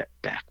take a step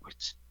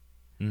backwards.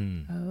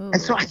 Mm. Oh.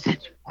 And so I said,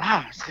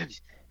 wow,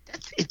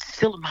 it's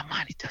still in my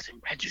mind. It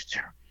doesn't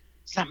register.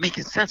 It's not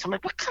making sense. I'm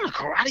like, what kind of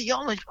karate,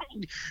 y'all?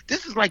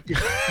 This is like the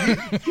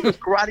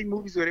karate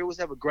movies where they always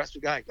have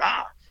aggressive guys.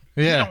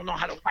 You don't know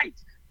how to fight.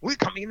 We're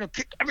coming in to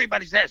kick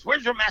everybody's ass.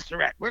 Where's your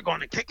master at? We're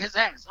going to kick his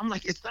ass. I'm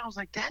like, it sounds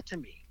like that to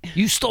me.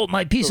 You stole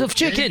my piece of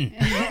chicken.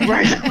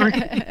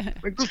 Right.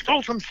 You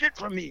stole some shit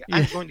from me.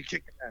 I'm going to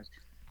kick his ass.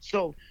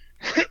 So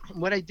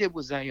what I did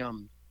was I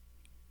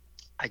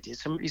did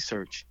some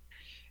research,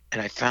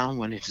 and I found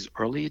one of his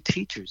earlier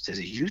teachers. There's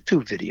a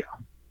YouTube video.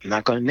 I'm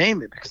not going to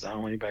name it because I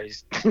don't want anybody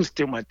to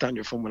steal my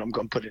thunder from what I'm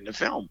going to put in the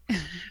film.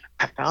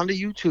 I found a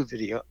YouTube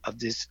video of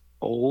this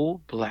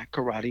old black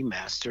karate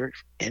master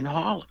in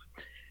Harlem.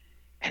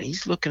 And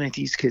he's looking at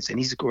these kids and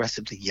he's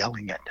aggressively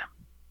yelling at them.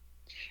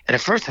 And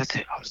at first I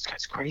said, oh, this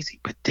guy's crazy.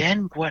 But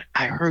then what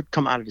I heard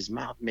come out of his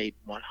mouth made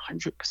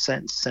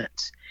 100%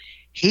 sense.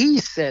 He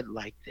said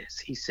like this.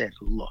 He said,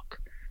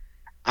 look,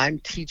 I'm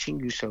teaching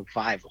you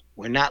survival.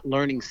 We're not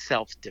learning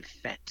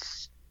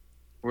self-defense.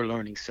 We're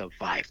learning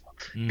survival.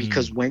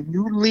 Because when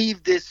you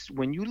leave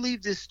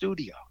this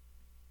studio,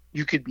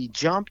 you could be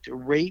jumped,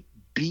 raped,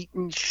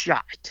 beaten,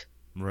 shot.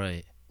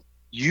 Right.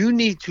 You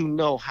need to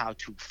know how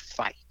to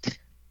fight.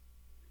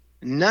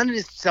 None of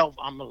this I'm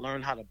going to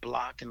learn how to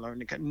block and learn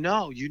to...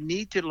 No, you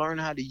need to learn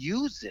how to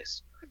use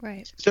this.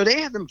 Right. So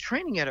they have them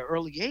training at an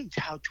early age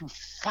how to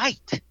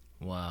fight.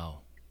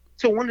 Wow.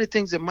 So one of the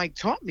things that Mike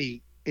taught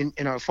me in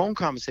our phone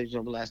conversation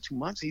over the last 2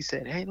 months, he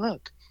said, hey,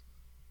 look,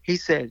 he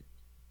said,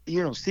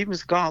 you know, Steven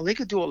Seagal, they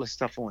could do all this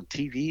stuff on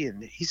TV.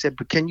 And he said,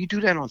 but can you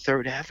do that on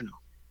 3rd Avenue?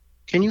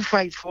 Can you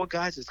fight 4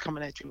 guys that's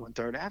coming at you on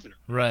 3rd Avenue?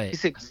 Right. He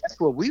said, 'cause that's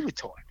what we were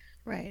taught.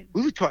 Right.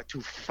 We were taught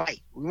to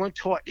fight. We weren't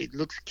taught it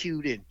looks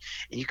cute and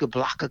you could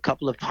block a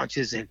couple of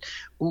punches and,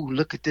 ooh,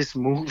 look at this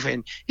move.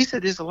 And he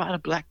said there's a lot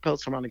of black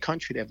belts around the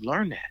country that have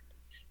learned that.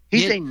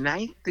 He's a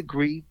 9th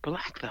degree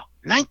black belt.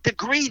 9th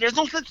degree. There's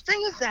no such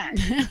thing as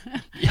that.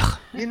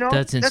 You know?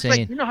 That's insane.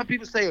 Like, you know how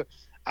people say,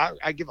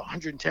 I give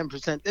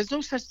 110%. There's no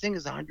such thing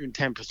as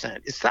 110%.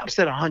 It stops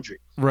at 100.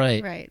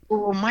 Right. Right.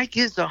 Well, Mike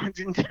is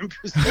 110%.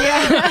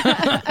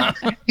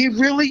 Yeah. He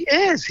really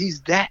is.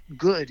 He's that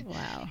good.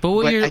 Wow.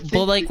 But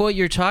But what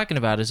you're talking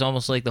about is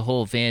almost like the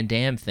whole Van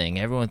Damme thing.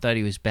 Everyone thought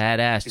he was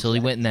badass till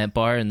he went in that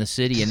bar in the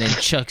city, and then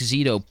Chuck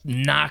Zito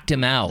knocked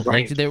him out.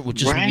 Right. Like there was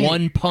just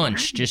one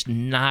punch, just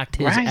knocked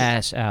his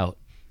ass out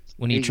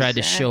when he tried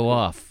to show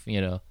off. You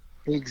know.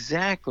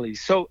 Exactly.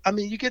 So I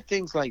mean, you get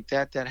things like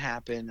that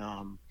happen.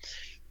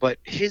 But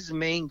his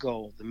main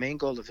goal, the main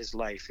goal of his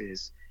life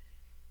is,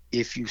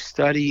 if you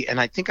study, and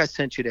I think I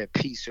sent you that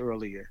piece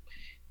earlier,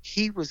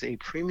 he was a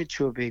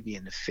premature baby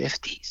in the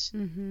 50s.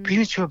 Mm-hmm.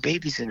 Premature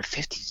babies in the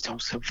 50s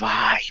don't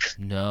survive.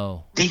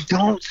 No. They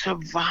don't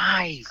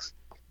survive.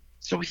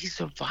 So he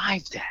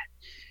survived that.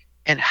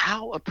 And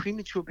how a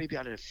premature baby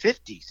out of the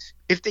 50s,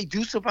 if they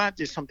do survive,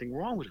 there's something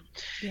wrong with them.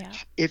 Yeah.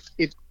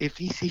 If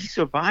he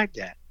survived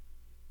that,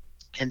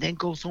 and then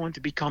goes on to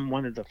become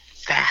one of the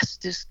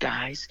fastest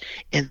guys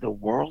in the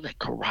world at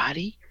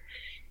karate.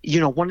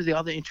 You know, one of the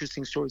other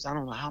interesting stories, I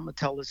don't know how I'm going to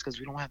tell this because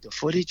we don't have the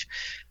footage,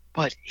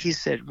 but he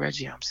said,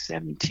 Reggie, I'm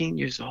 17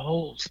 years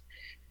old,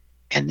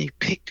 and they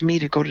picked me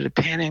to go to the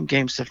Pan Am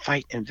Games to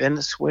fight in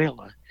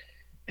Venezuela.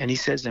 And he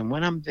says, and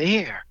when I'm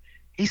there,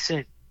 he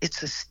said,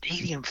 it's a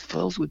stadium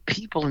filled with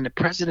people, and the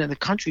president of the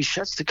country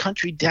shuts the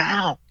country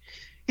down.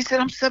 He said,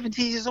 I'm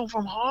 17 years old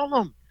from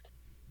Harlem.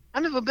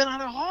 I've never been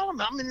out of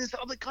Harlem. I'm in this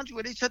other country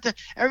where they shut down.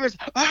 Everyone's,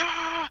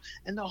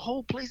 and the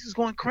whole place is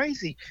going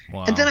crazy.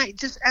 Wow. And then I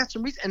just asked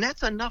him, and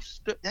that's enough.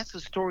 That's a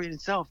story in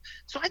itself.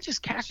 So I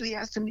just casually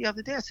asked him the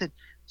other day. I said,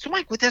 so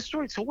Mike, with that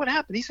story, so what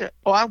happened? He said,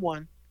 oh, I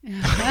won.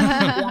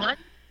 I won.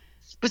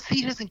 But see,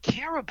 he doesn't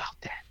care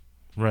about that.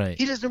 Right.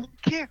 He doesn't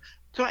care.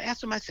 So I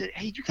asked him, I said,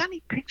 hey, you got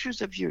any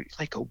pictures of your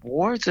like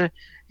awards? Or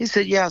he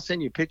said, yeah, I'll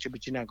send you a picture,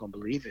 but you're not gonna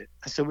believe it.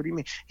 I said, what do you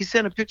mean? He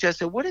sent a picture. I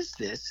said, what is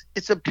this?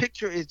 It's a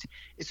picture. It's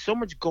so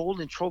much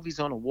gold and trophies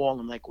on a wall.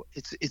 I'm like,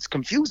 it's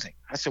confusing.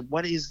 I said,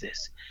 what is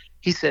this?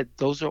 He said,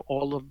 those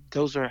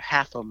are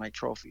half of my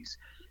trophies.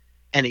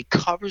 And it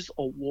covers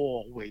a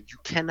wall where you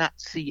cannot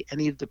see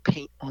any of the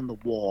paint on the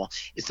wall.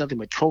 It's nothing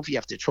but trophy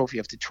after trophy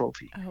after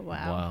trophy. Oh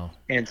wow. Wow.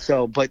 And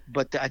so, but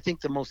I think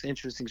the most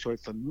interesting story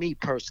for me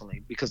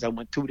personally, because I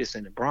went through this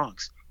in the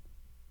Bronx,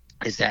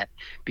 is that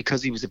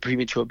because he was a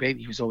premature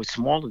baby, he was always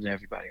smaller than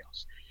everybody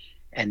else.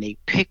 And they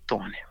picked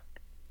on him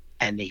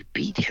and they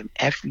beat him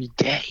every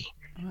day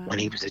when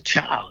he was a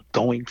child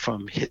going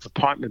from his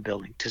apartment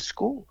building to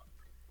school.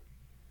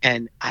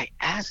 And I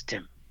asked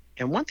him,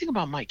 and one thing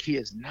about Mike, he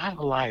is not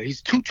a liar.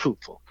 He's too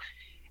truthful.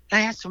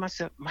 And I asked him, I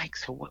said, Mike,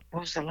 so what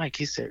was it like?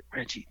 He said,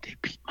 Reggie, they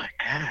beat my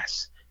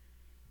ass.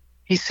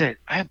 He said,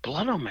 I had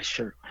blood on my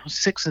shirt. I was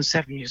 6 and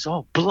 7 years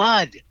old.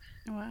 Blood.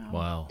 Wow.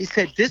 Wow. He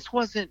said, this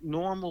wasn't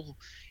normal.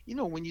 You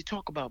know, when you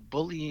talk about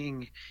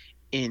bullying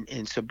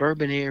in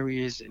suburban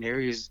areas and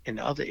areas in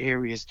other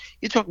areas,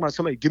 you're talking about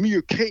somebody, give me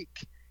your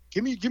cake.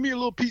 Give me a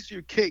little piece of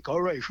your cake.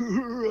 All right.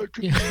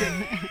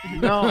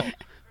 No.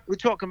 We're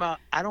talking about,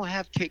 I don't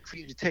have cake for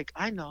you to take.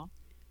 I know.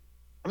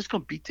 I'm just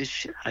going to beat this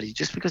shit out of you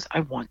just because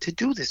I want to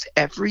do this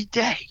every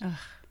day. Ugh.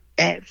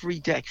 Every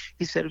day.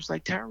 He said it was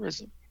like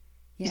terrorism.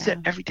 Yeah. He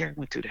said every day I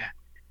went through that.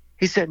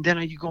 He said, and then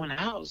are you going to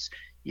the house?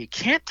 You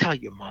can't tell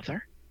your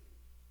mother.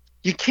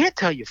 You can't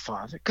tell your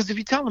father. Because if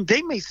you tell them,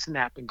 they may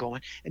snap and go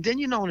in. And then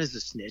you're known as a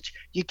snitch.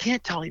 You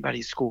can't tell anybody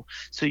at school.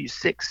 So you're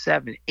 6,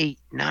 7, 8,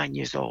 9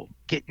 years old,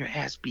 getting your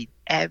ass beat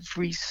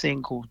every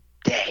single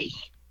day.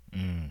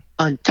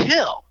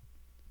 Until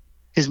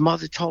his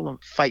mother told him,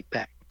 fight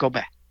back, go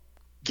back,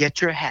 get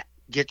your hat,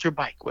 get your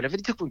bike, whatever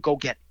they took from, go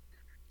get it.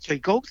 So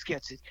he goes,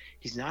 gets it.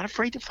 He's not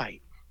afraid to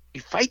fight. He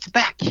fights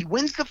back. He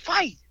wins the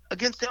fight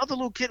against the other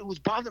little kid who was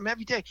bothering him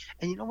every day.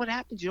 And you know what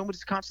happened? You know what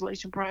his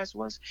consolation prize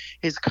was?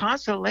 His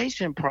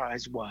consolation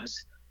prize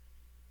was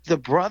the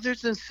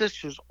brothers and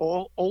sisters,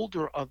 all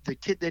older of the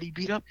kid that he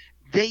beat up,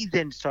 they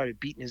then started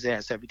beating his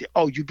ass every day.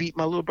 Oh, you beat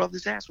my little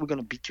brother's ass? We're going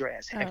to beat your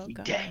ass every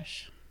day.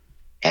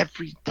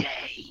 Every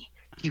day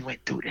he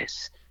went through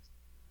this.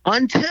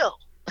 Until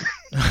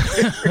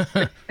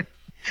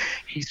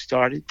he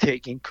started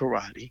taking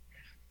karate.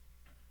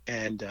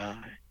 And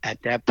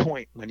at that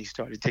point, when he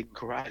started taking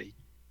karate,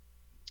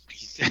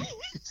 he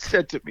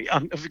said to me, I'll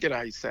never forget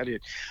how he said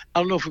it. I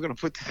don't know if we're going to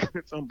put this in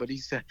the film, but he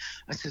said,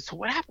 I said, so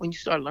what happened when you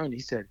started learning?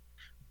 He said,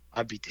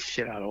 I beat the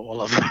shit out of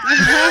all of them.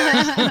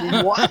 I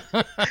said, what?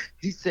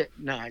 He said,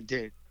 no, I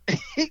did.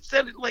 He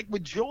said it like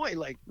with joy.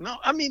 Like, no,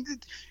 I mean,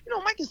 you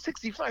know, Mike is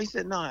 65. He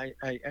said, no, I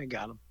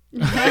got him.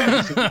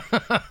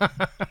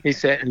 He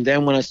said, and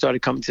then when I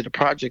started coming to the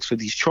projects with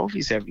these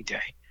trophies every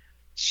day,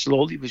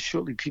 slowly but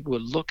surely people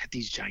would look at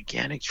these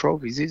gigantic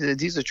trophies.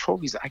 These are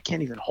trophies. I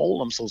can't even hold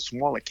them, so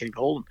small I can't even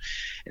hold them.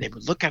 And they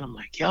would look at them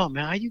like, yo,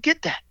 man, how you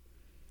get that?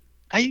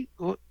 How you,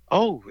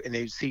 oh, and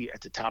they would see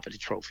at the top of the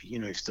trophy, you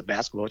know, if it's the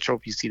basketball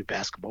trophy, you see the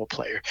basketball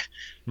player.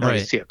 Now Right.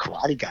 you see a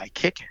karate guy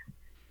kicking.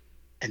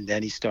 And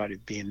then he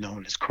started being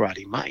known as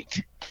Karate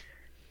Mike.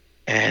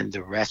 And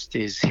the rest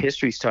is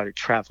history. He started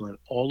traveling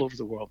all over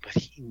the world, but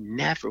he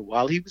never,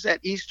 while he was at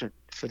Eastern,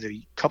 for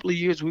the couple of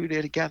years we were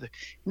there together,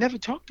 he never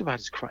talked about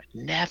his karate.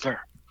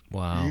 Never.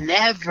 Wow.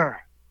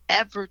 Never,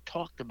 ever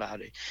talked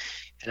about it.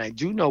 And I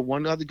do know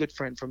one other good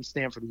friend from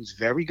Stanford who's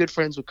very good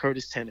friends with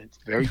Curtis Tennant.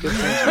 Very good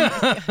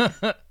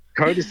friends with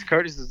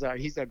Curtis is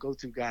he's our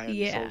go-to guy on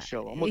this whole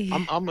show.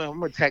 I'm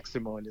gonna text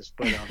him on this,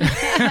 but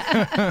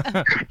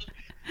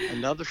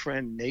another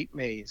friend, Nate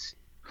Mays,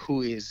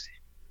 who is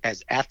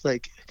as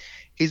athletic.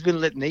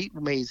 Nate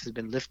Mays has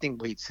been lifting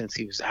weights since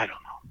he was, I don't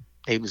know,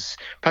 he was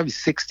probably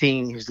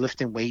 16. He was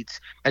lifting weights.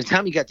 By the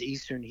time he got to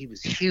Eastern, he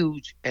was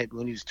huge. And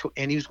when he was,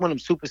 and he was one of them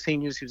super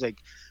seniors. He was like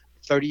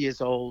 30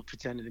 years old,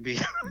 pretending to be.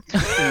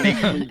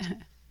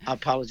 I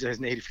apologize,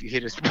 Nate, if you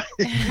hear this.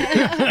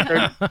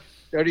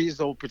 30 years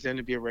old, pretending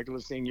to be a regular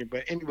senior.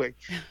 But anyway,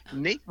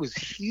 Nate was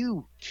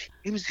huge.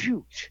 He was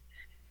huge.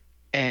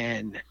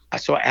 And I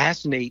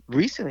asked Nate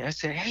recently, I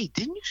said, hey,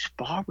 didn't you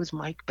spar with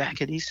Mike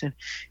back at Eastern?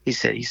 He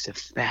said, he's the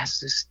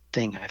fastest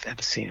thing I've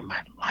ever seen in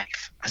my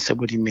life. I said,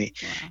 what do you mean?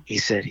 Wow. He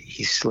said,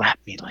 he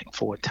slapped me like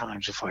 4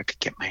 times before I could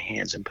get my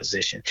hands in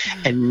position.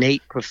 And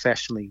Nate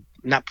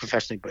not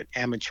professionally, but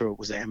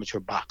was an amateur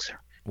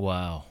boxer.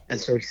 Wow. And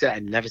so he said,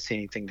 I'd never seen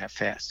anything that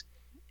fast.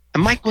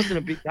 And Mike wasn't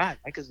a big guy.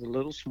 Mike was a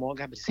little small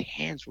guy, but his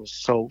hands were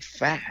so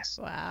fast.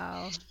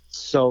 Wow.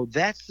 So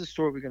that's the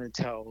story we're going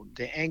to tell.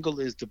 The angle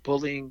is the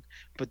bullying,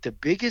 but the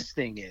biggest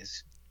thing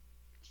is,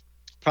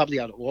 probably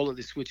out of all of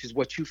this, which is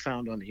what you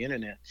found on the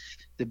internet,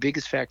 the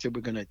biggest factor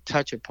we're going to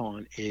touch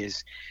upon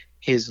is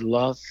his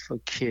love for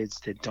kids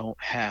that don't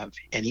have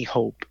any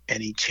hope,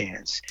 any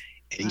chance,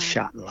 any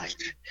shot in life.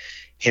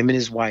 Him and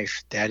his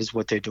wife, that is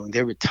what they're doing.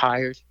 They're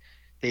retired.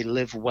 They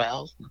live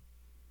well.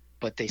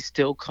 But they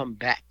still come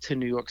back to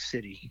New York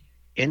City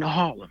in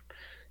Harlem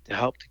to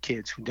help the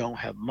kids who don't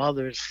have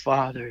mothers,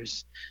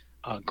 fathers,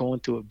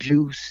 going through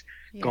abuse,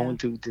 going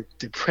through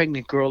the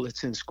pregnant girl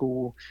that's in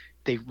school.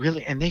 They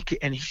really, and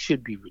he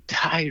should be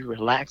retired,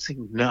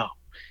 relaxing. No,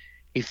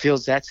 he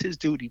feels that's his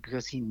duty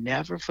because he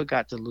never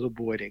forgot the little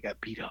boy that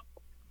got beat up.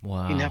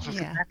 Wow. He never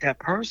forgot that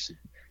person.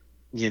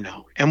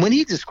 And when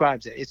he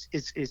describes it,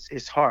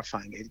 it's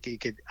horrifying.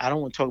 I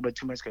don't want to talk about it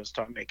too much because it'll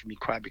start making me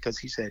cry, because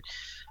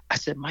I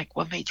said, Mike,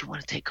 what made you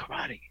want to take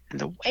karate? And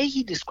the way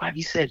he described,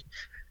 he said,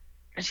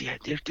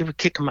 they were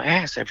kicking my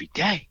ass every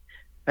day.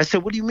 I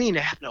said, what do you mean?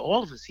 It happened to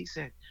all of us. He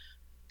said,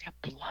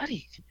 they're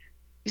bloodied.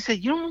 He said,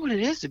 you don't know what it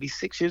is to be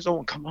 6 years old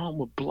and come home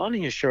with blood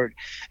on your shirt.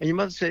 And your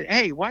mother said,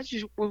 hey, what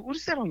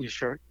is that on your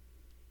shirt?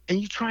 And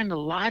you're trying to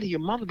lie to your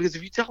mother, because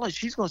if you tell her,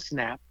 she's going to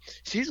snap.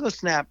 She's going to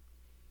snap,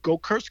 go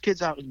curse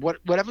kids out,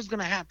 whatever's going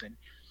to happen.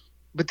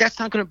 But that's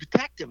not going to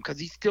protect him, because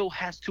he still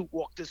has to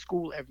walk to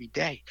school every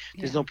day.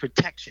 There's no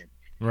protection.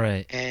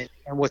 Right. And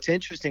what's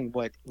interesting,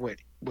 what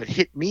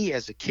hit me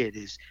as a kid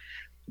is,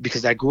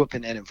 because I grew up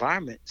in that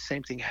environment,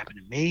 same thing happened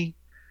to me.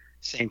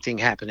 Same thing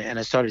happened. And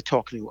I started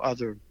talking to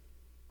other,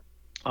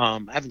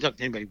 I haven't talked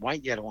to anybody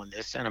white yet on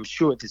this, and I'm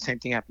sure the same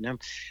thing happened to them,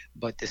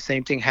 but the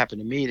same thing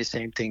happened to me. The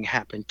same thing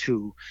happened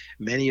to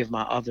many of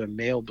my other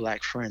male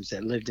black friends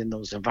that lived in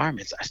those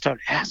environments. I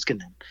started asking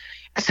them.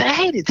 I said,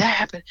 hey, did that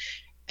happen?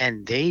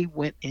 And they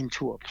went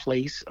into a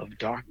place of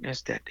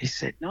darkness that they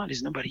said, no,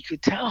 there's nobody you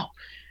could tell.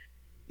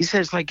 He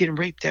said it's like getting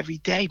raped every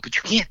day, but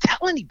you can't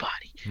tell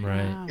anybody.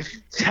 Right. Wow. If you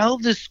tell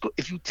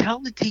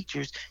the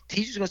teachers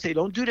are gonna say,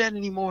 don't do that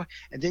anymore,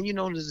 and then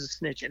there's a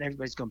snitch, and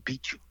everybody's gonna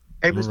beat you.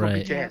 Everybody's gonna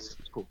beat your ass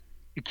in school.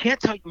 You can't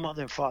tell your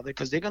mother and father,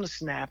 because they're gonna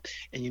snap,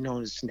 and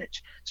there's a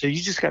snitch. So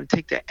you just got to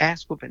take that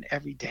ass whooping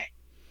every day,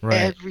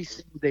 every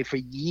single day for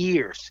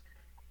years,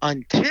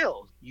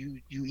 until you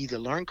either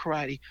learn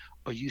karate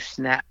or you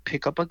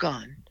pick up a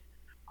gun,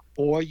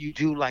 or you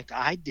do like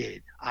I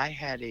did. I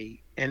had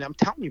and I'm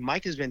telling you,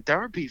 Mike has been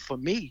therapy for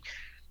me,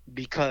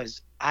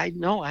 because I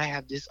know I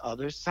have this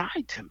other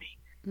side to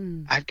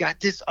me. I've got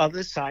this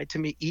other side to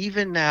me,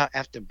 even now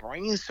after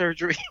brain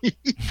surgery.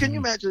 Can you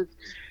imagine?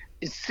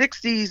 In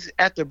 60s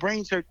after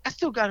brain surgery, I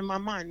still got in my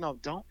mind, no,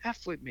 don't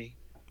F with me.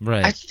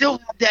 Right. I still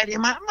have that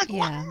in my. I'm like,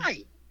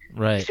 why?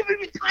 Right. You should be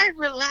retired,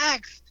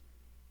 relaxed.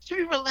 You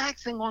should be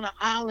relaxing on an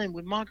island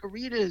with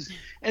margaritas.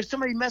 And if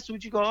somebody messes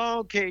with you, go, oh,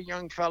 okay,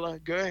 young fella,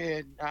 go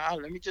ahead.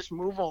 Let me just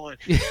move on.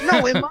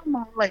 No, in my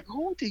mind, like,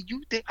 who do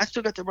you think? I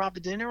still got the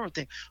Robert De Niro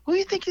thing. Who do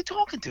you think you're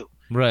talking to?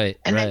 Right.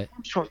 And right.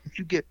 if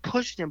you get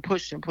pushed and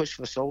pushed and pushed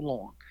for so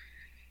long,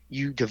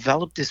 you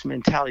develop this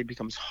mentality,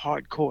 becomes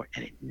hardcore,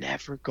 and it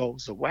never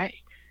goes away.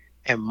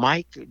 And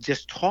Mike,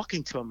 just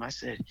talking to him, I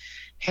said,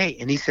 hey,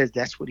 and he says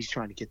that's what he's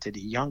trying to get to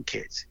the young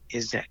kids,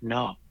 is that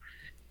no,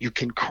 you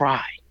can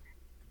cry.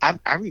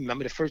 I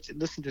remember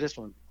listen to this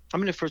one. I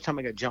mean, the first time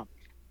I got jumped,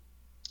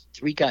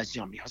 3 guys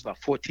jumped me. I was about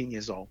 14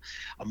 years old.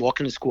 I'm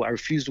walking to school. I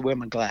refused to wear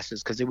my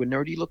glasses because they were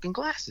nerdy looking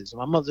glasses.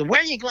 My mother said,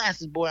 wear your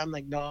glasses, boy. I'm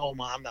like, no,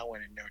 Mom, I'm not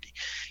wearing nerdy.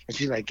 And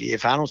she's like,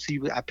 if I don't see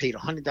you, I paid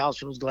 $100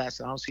 for those glasses.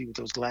 I don't see you with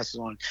those glasses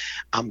on,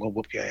 I'm going to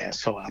whoop your ass.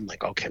 So I'm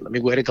like, okay, let me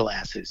wear the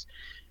glasses.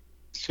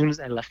 As soon as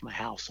I left my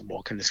house and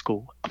walking to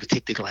school, I would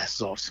take the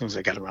glasses off as soon as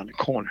I got around the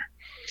corner.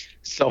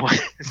 So I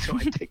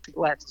take the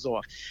glasses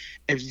off.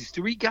 And these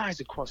 3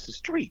 guys across the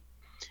street,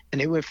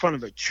 and they were in front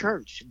of a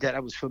church that I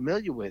was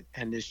familiar with.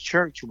 And this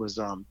church was,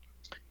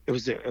 it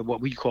was what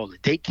we call a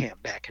day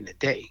camp back in the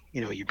day.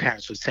 Your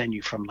parents would send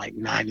you from like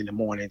 9 in the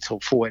morning until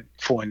 4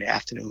 in the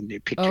afternoon. They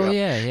pick you up.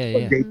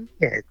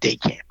 Yeah, day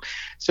camp.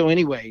 So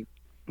anyway,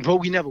 but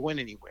we never went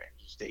anywhere.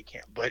 It was day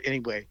camp. But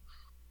anyway,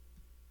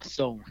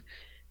 so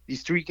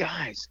these 3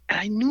 guys, and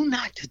I knew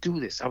not to do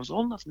this. I was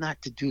old enough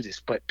not to do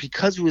this, but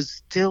because it was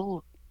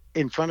still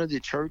in front of the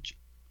church,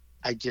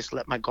 I just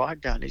let my guard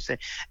down. They said,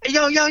 hey,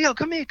 yo,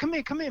 come here,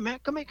 man.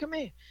 Come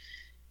here.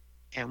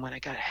 And when I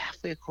got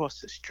halfway across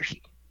the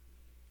street,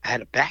 I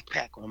had a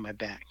backpack on my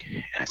back.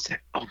 And I said,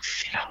 oh,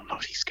 shit, I don't know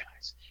these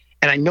guys.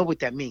 And I know what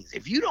that means.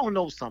 If you don't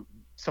know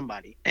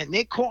somebody and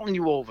they're calling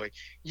you over,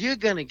 you're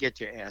going to get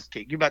your ass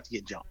kicked. You're about to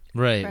get jumped.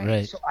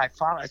 Right. So I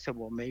said,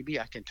 well, maybe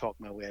I can talk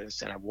my way out of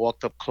this. And I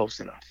walked up close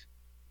enough.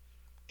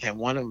 And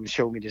one of them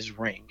showed me this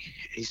ring.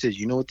 He says,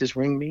 you know what this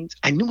ring means?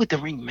 I knew what the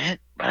ring meant,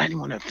 but I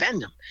didn't want to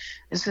offend him.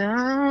 I said, I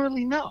don't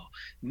really know.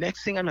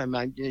 Next thing I know,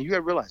 you got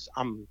to realize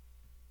I'm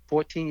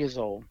 14 years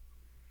old,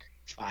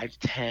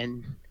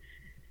 5'10",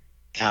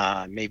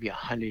 maybe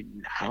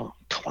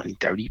 120,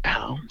 30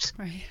 pounds.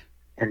 Right.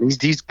 And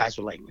these guys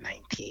were like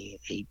 19,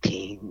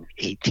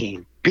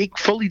 18, big,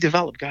 fully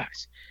developed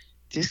guys.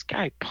 This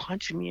guy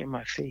punched me in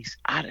my face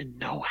out of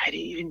nowhere. I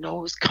didn't even know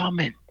it was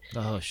coming.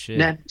 Oh, shit.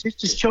 Now, just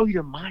to show you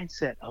the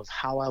mindset of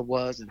how I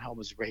was and how I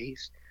was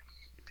raised,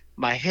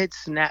 my head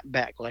snapped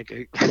back like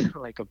a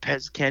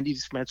Pez candy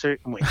dispenser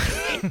and went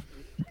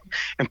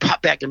and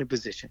popped back into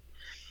position.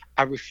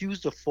 I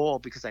refused to fall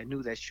because I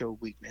knew that showed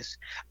weakness.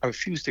 I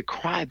refused to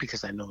cry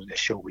because I know that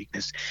showed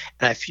weakness.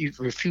 And I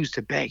refused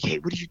to beg, hey,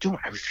 what are you doing?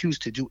 I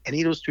refused to do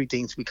any of those 3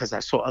 things because I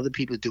saw other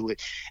people do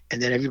it.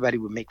 And then everybody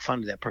would make fun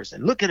of that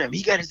person. Look at him.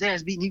 He got his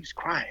ass beaten. He was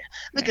crying.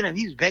 Look at him.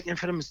 He was begging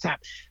for them to stop.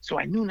 So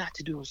I knew not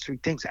to do those 3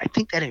 things. I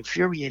think that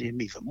infuriated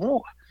me even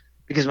more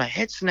because my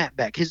head snapped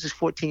back. Here's this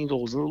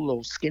 14-year-old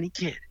little skinny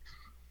kid.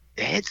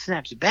 The head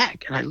snaps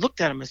back, and I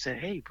looked at him and said,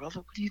 "Hey, brother,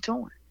 what are you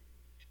doing?"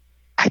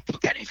 I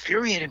think that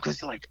infuriated him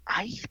because like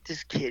I hit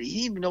this kid. He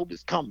didn't even know it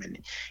was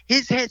coming.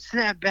 His head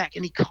snapped back,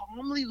 and he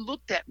calmly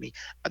looked at me.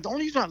 The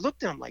only reason I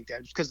looked at him like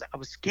that was because I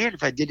was scared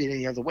if I did it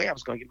any other way, I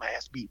was going to get my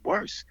ass beat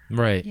worse.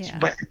 Right. Yeah.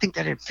 But I think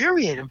that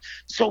infuriated him.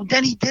 So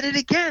then he did it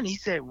again. He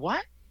said,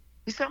 "What?"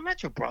 He said, "I'm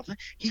not your brother."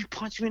 He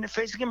punched me in the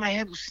face again. My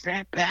head was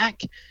snapped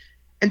back.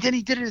 And then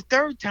he did it a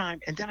third time.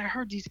 And then I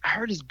heard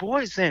his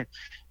boys saying,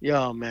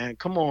 "Yo, man,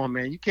 come on,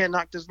 man. You can't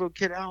knock this little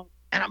kid out."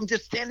 And I'm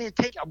just standing there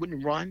taking. I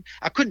wouldn't run.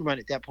 I couldn't run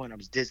at that point. I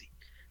was dizzy.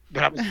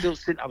 But I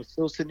was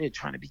still sitting there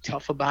trying to be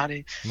tough about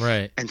it.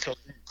 Right. And so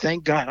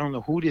thank God, I don't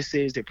know who this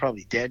is. They're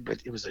probably dead,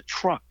 but it was a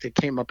truck that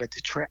came up at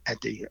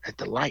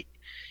the light.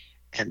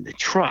 And the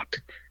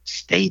truck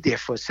stayed there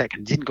for a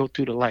second, didn't go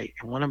through the light.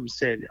 And one of them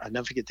said, I'll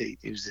never forget, it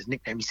was his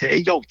nickname. He said, "Hey,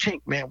 yo,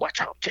 Chink, man, watch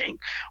out, Chink,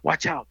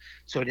 watch out."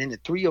 So then the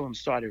three of them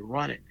started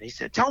running. They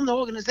said, "Tell them the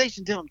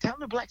organization did them. Tell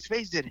them the Black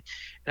Space did it."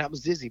 And I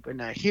was dizzy. But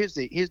now here's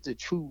the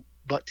true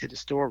butt to the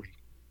story.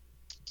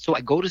 So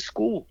I go to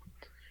school.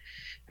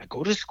 I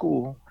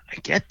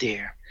get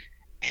there,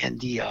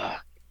 and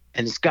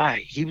this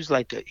guy, he was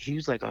like a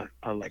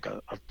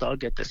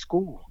thug at the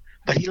school.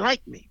 But he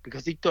liked me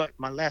because he thought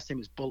my last name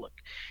was Bullock.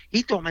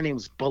 He thought my name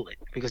was Bullet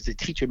because the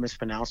teacher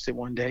mispronounced it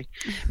one day.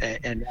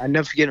 And I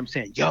never forget him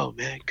saying, "Yo,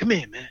 man, come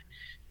here, man.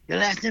 Your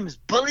last name is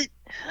Bullet?"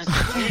 I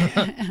said,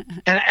 "Yeah."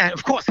 and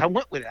of course, I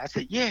went with it. I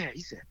said, "Yeah."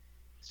 He said,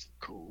 "It's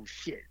cool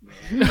shit,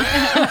 man."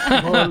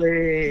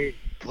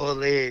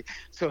 Bullet.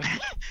 So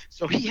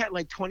he had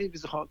like 20 of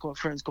his hardcore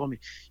friends call me,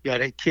 "Yo,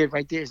 that kid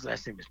right there, his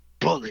last name is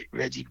Bullet,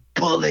 Reggie.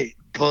 Bullet."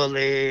 So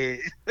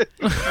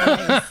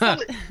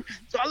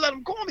I let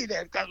him call me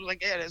that. I was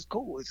like, "Yeah, that's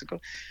cool."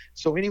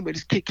 So anyway,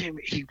 this kid came.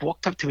 He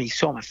walked up to me. He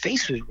saw my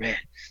face was red.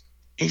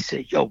 He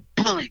said, "Yo,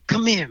 Bullet,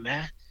 come here,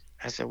 man."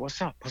 I said, "What's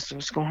up?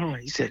 What's going on?"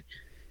 He said,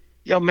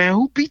 "Yo, man,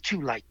 who beat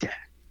you like that?"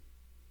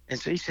 And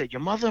so he said,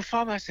 "Your mother or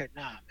father?" I said,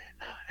 "Nah, man,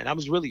 nah." And I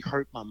was really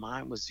hurt. My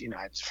mind was,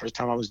 it's the first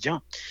time I was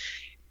jumped.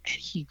 And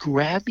he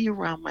grabbed me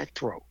around my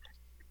throat,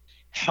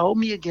 held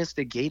me against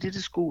the gate of the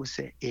school and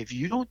said, "If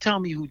you don't tell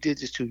me who did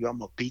this to you, I'm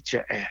going to beat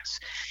your ass."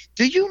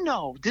 Do you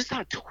know, this is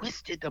how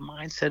twisted the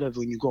mindset of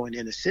when you go in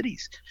inner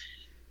cities.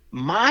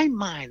 My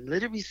mind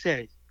literally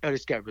said, "Oh,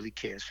 this guy really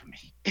cares for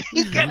me."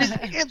 He got his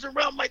hands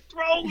around my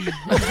throat.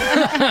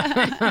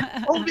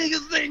 Oh,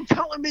 niggas thing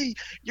telling me,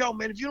 "Yo,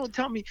 man, if you don't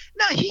tell me."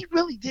 No, he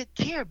really did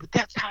care, but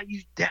that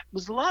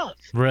was love.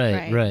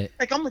 Right.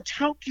 Like, I'm going to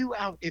choke you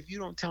out if you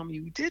don't tell me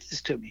who did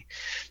this to me.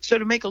 So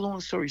to make a long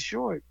story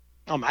short,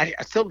 I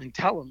still didn't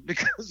tell them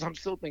because I'm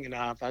still thinking,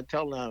 if I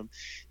tell them,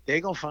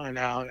 they're going to find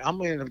out. I'm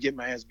going to end up getting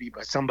my ass beat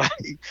by somebody.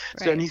 Right.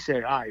 So then he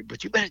said, "All right,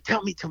 but you better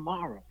tell me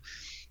tomorrow."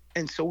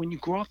 And so when you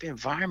grow up in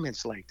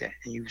environments like that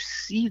and you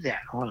see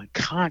that on a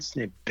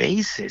constant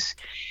basis,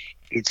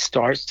 it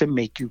starts to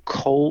make you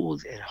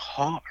cold and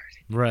hard.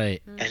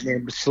 Right. And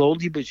then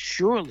slowly but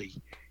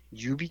surely,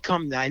 you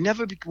become. I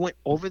never went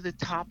over the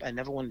top. I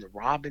never wanted to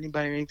rob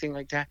anybody or anything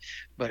like that.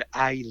 But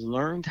I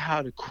learned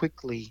how to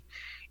quickly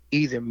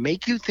either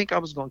make you think I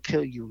was going to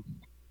kill you,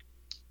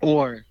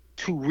 or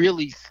to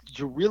really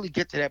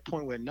get to that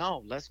point where,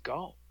 no, let's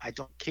go. I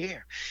don't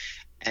care.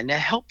 And that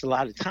helped a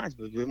lot of times.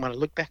 But when I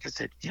look back, I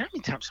said, "You know how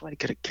many times somebody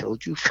could have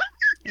killed you for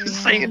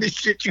saying this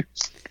shit you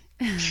said?"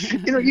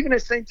 Even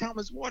at St.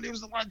 Thomas More, there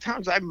was a lot of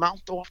times I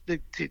mouthed off to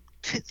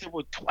kids that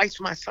were twice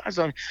my size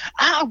on,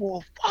 "I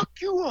will fuck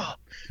you up.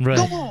 Right.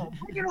 Come on,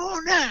 bring it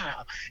on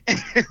now."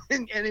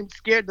 And it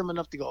scared them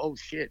enough to go, "Oh,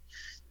 shit.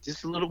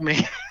 This little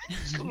man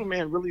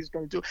really is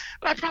going to do it."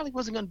 But I probably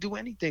wasn't going to do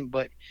anything,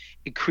 but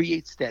it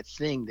creates that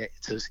thing that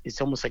it's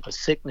almost like a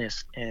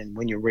sickness. And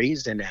when you're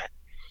raised in that,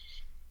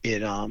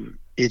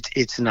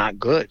 it's not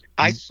good.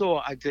 I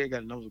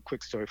got another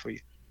quick story for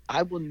you.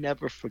 I will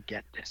never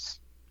forget this.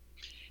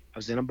 I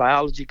was in a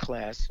biology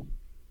class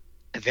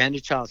at Vander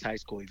Childs High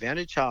School.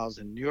 Vander Childs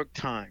in the New York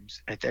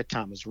Times at that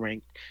time was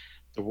ranked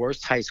the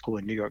worst high school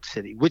in New York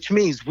City, which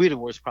means we're the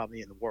worst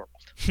probably in the world.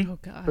 Oh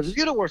gosh. Because if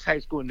you're the worst high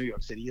school in New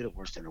York City, you're the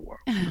worst in the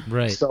world.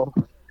 Right. So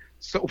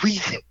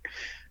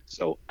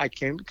I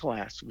came to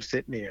class. We're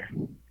sitting there.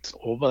 It's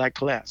over that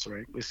class,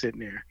 right? We're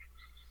sitting there.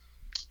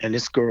 And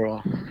this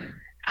girl,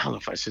 I don't know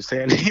if I should say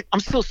her name. I'm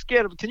still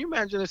scared of her. Can you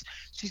imagine this?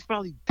 She's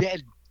probably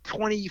dead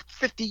 20,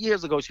 50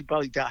 years ago. She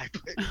probably died.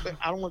 But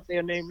I don't want to say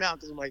her name now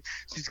because I'm like,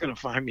 she's going to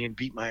find me and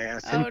beat my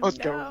ass. Oh, no.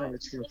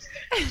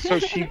 So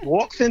she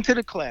walks into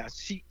the class.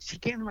 She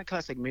came to my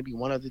class like maybe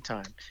one other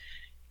time.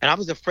 And I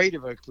was afraid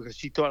of her because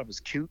she thought I was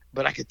cute.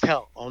 But I could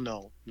tell, oh,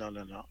 no.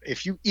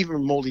 If you even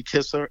remotely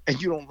kiss her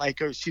and you don't like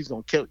her, she's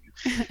going to kill you.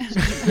 So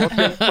she walked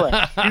in the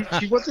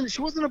class.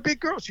 She wasn't a big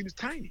girl. She was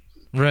tiny.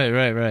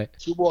 Right.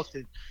 She walked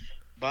in.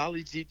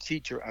 Biology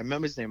teacher, I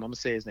remember his name. I'm going to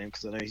say his name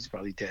because I know he's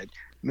probably dead.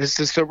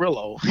 Mr.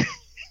 Cirillo.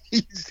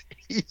 he's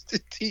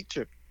the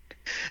teacher.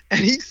 And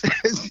he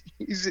says,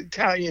 he's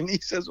Italian. He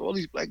says, all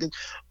these black guys,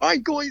 "All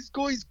right, guys,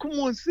 come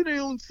on, sit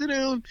down.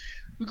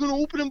 We're going to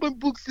open up my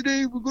books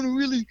today. We're going to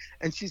really."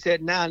 And she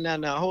said, nah,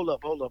 hold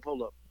up.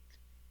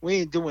 We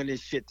ain't doing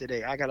this shit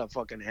today. I got a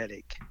fucking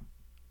headache.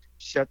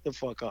 Shut the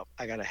fuck up.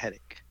 I got a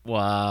headache.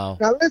 Wow.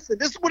 Now listen,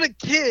 this is what a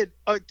kid,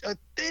 a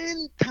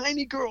thin,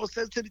 tiny girl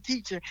says to the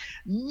teacher.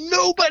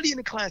 Nobody in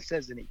the class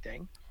says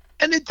anything.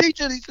 And the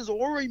teacher, he says,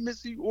 Ori,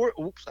 Missy, or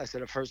oops, I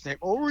said her first name.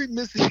 Ori,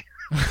 Missy.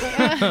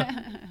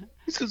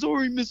 He says,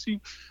 Ori, Missy,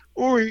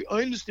 Ori,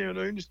 I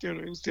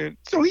understand.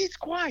 So he's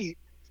quiet.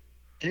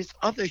 And this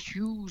other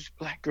huge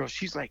black girl,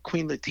 she's like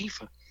Queen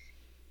Latifah.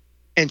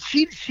 And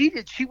she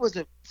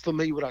wasn't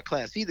familiar with our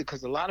class either,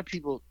 because a lot of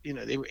people, you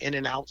know, they were in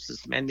and out,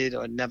 suspended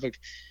or never.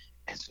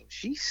 And so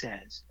she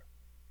says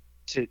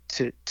to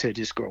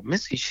this girl,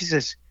 Missy, she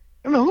says,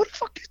 I mean, who the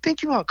fuck do you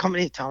think you are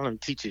coming in telling them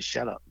teachers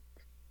shut up?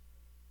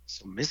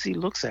 So Missy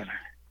looks at her.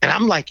 And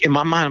I'm like, in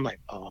my mind, I'm like,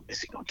 oh,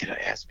 Missy gonna get her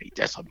ass beat.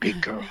 That's a big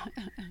girl.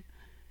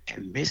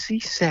 And Missy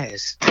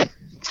says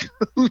to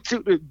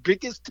the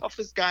biggest,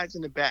 toughest guys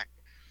in the back,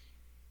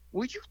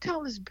 will you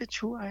tell this bitch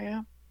who I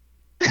am?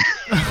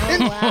 Oh,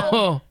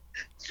 wow.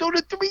 So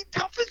the three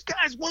toughest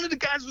guys, one of the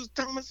guys was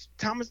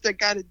Thomas, that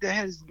guy that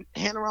had his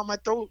hand around my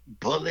throat,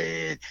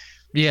 bullet.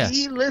 Yeah.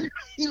 He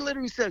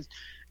literally says,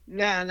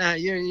 nah,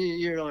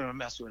 you don't want to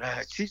mess with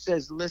her. She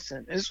says,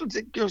 listen, and this was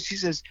the girl, she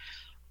says,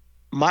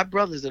 my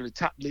brothers are the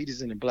top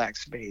leaders in the black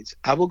spades.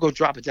 I will go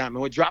drop a dime.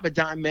 And what drop a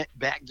dime meant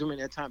back during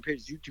that time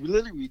period, you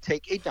literally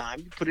take a dime,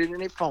 you put it in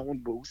a phone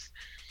booth,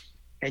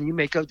 and you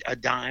make a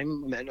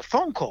dime and a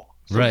phone call.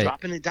 So right.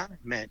 Dropping a dime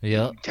meant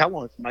you tell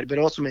on somebody, but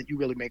also meant you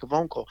really make a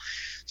phone call.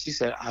 She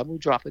said, I will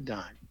drop a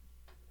dime.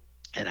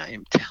 And I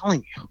am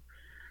telling you,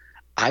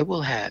 I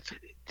will have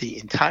the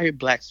entire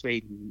black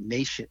spade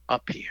nation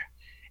up here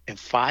in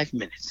 5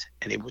 minutes,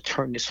 and they will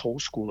turn this whole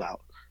school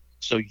out.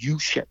 So you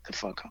shut the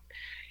fuck up.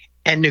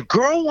 And the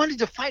girl wanted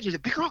to fight her. The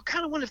big girl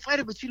kind of wanted to fight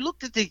her, but she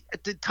looked at the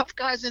tough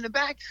guys in the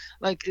back,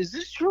 like, is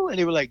this true? And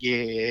they were like,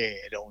 yeah,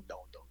 don't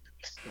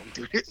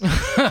do this.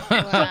 Wow.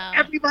 So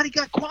everybody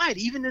got quiet.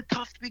 Even the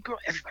tough big girl,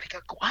 everybody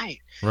got quiet.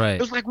 Right.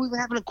 It was like we were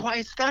having a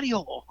quiet study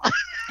hall.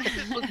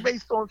 This was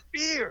based on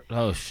fear.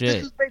 Oh This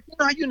shit. was based, you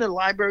know how you in the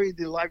library,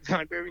 the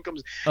librarian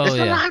comes, Oh it's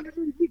the yeah.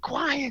 library, be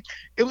quiet.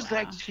 It was Wow.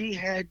 like she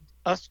had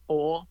us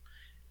all,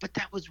 but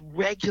that was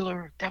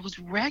regular.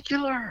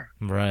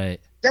 Right.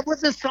 That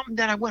wasn't something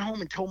that I went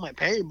home and told my,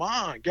 hey,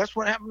 Mom, guess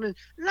what happened?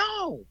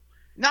 No,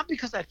 not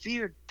because I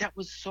feared. That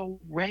was so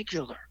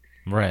regular.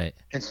 Right.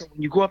 And so when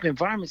you grow up in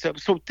environments,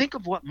 so think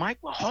of what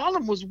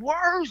Harlem was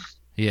worse.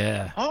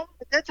 Yeah. Harlem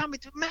at that time,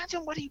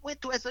 imagine what he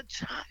went through as a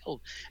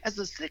child, as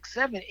a 6,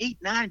 7, 8,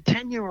 9,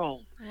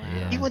 10-year-old.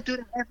 Yeah. He went through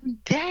that every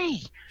day.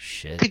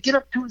 Shit. To get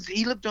up to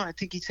he lived on, I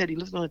think he said he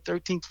lived on the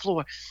 13th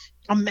floor.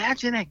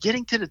 Imagine that,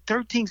 getting to the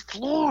 13th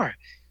floor.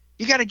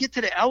 You got to get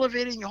to the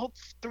elevator, and you hope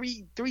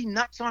three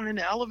nuts on in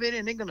the elevator,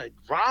 and they're going to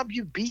rob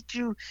you, beat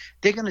you.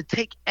 They're going to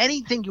take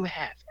anything you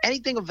have,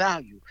 anything of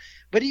value.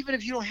 But even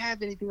if you don't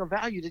have anything of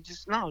value,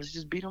 let's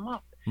just beat them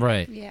up.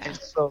 Right. Yeah. And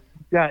so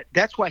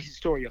that's why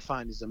Historia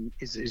Findism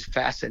is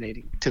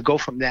fascinating. To go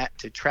from that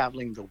to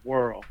traveling the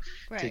world,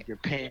 to Right.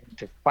 Japan,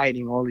 to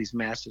fighting all these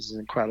masters is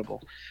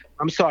incredible.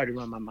 I'm sorry to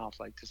run my mouth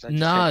like this.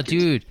 Nah,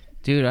 dude,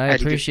 I had to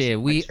get appreciate it.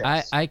 my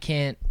chest.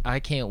 I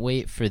can't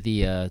wait for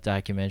the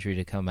documentary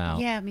to come out.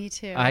 Yeah, me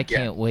too. I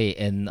can't wait.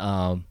 And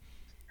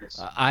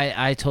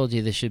I told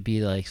you this should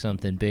be like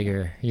something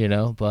bigger, you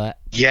know, but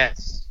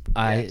Yes.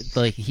 Yes.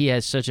 like he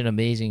has such an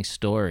amazing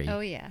story.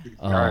 Oh yeah.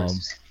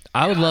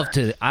 I would love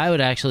to.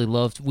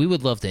 We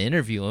would love to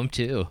interview him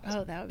too.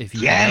 Oh, that would If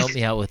you Yes. can help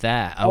me out with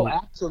that, I Oh, would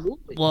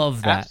absolutely.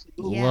 love that.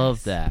 Absolutely. Yes.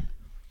 Love that.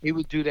 He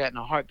would do that in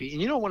a heartbeat.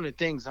 And you know, one of the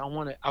things I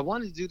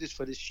wanted to do this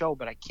for this show,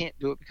 but I can't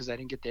do it because I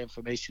didn't get the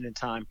information in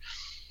time.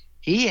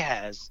 He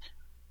has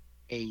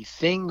a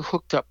thing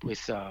hooked up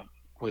with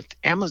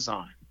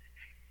Amazon,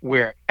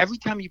 where every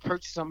time you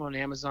purchase something on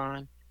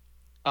Amazon,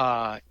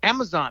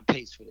 Amazon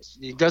pays for this.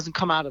 It doesn't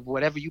come out of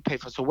whatever you pay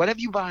for. So whatever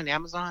you buy on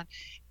Amazon,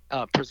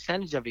 a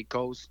percentage of it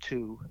goes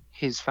to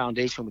his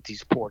foundation with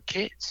these poor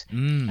kids.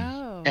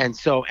 Oh. And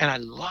I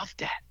love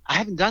that. I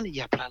haven't done it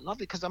yet, but I love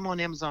it because I'm on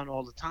Amazon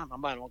all the time.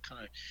 I'm buying all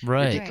kind of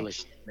Right. ridiculous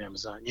shit on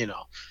Amazon. You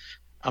know,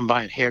 I'm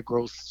buying hair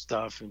growth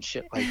stuff and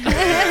shit like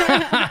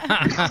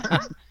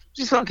that.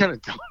 Just all kind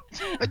of dumb,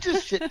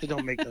 just shit that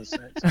don't make no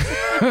sense.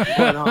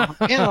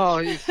 But you know,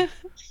 you're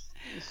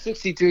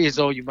 63 years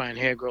old, you're buying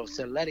hair growth.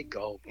 So let it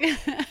go. It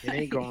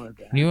ain't growing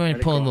back. You Let ain't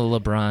it pulling go. the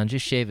LeBron.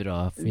 Just shave it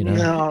off. You know.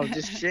 No,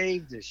 just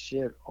shave the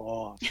shit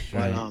off.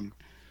 Right.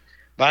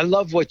 But I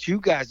love what you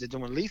guys are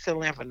doing. Lisa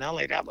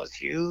Lampanelli, that was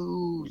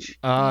huge.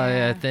 Oh yeah.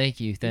 Yeah. Thank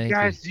you. Thank You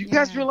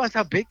guys Yeah. realize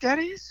how big that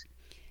is?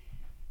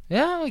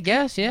 Yeah, I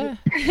guess. Yeah.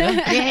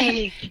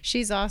 Big.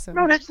 She's awesome.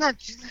 No, that's not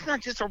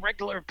just a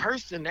regular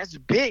person. That's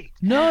big.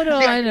 No.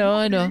 Yeah, I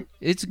know.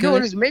 It's You know what it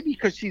good. is? Maybe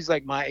because she's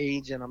like my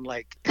age and I'm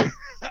like,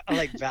 I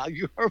like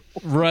value her.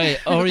 Right.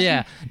 Oh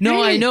yeah.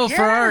 No, I know for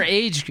Yeah.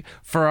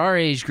 our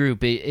age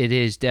group it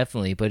is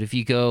definitely, but if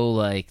you go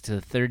like to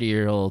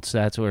 30-year-olds,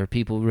 that's where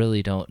people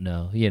really don't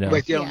know, you know.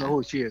 But they don't Yeah. know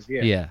who she is.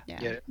 Yeah. Yeah. Yeah,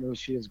 they know who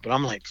she is. But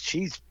I'm like,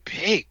 she's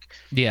big.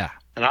 Yeah.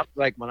 And I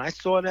like when I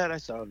saw that, I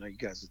said, oh no, you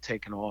guys are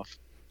taking off.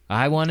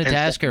 I wanted to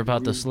ask her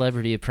about the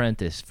Celebrity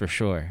Apprentice for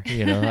sure.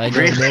 You know, I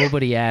know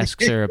nobody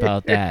asks her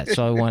about that,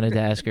 so I wanted to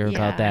ask her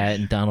about that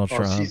and Donald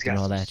Trump and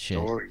all that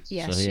stories. shit.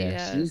 Yeah, so, she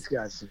does. She's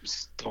got some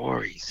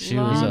stories. She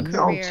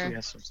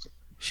was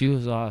she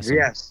was awesome.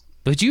 Yes.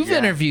 But you've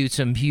interviewed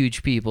some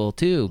huge people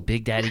too.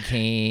 Big Daddy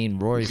Kane,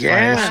 Rory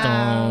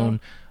Firestone.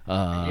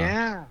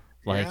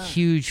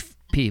 Huge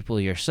people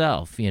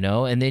yourself, you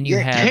know. And then you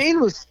have Kane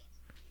was.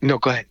 No,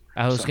 go ahead.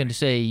 I was going to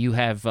say you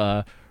have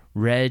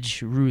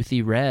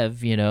Ruthie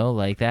Rev, you know,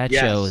 like that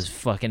show is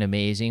fucking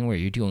amazing where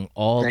you're doing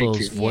all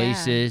those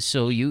voices. Yeah.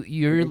 So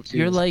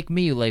you're like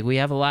me, like we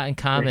have a lot in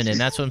common, and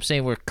that's what I'm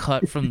saying. We're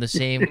cut from the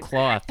same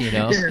cloth, you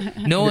know.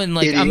 Knowing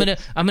like I'm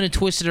gonna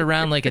twist it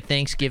around like a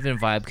Thanksgiving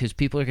vibe because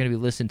people are gonna be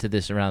listening to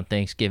this around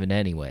Thanksgiving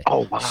anyway.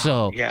 Oh wow!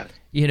 So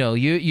you know,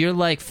 you're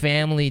like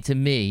family to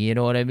me, you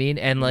know what I mean?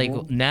 And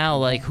like now,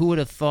 like who would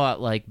have thought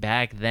like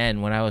back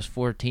then when I was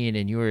 14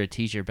 and you were a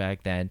teacher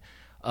back then,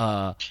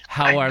 how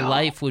our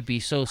life would be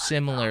so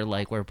similar,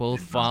 like we're both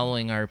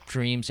following our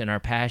dreams and our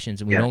passions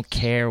and we don't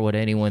care what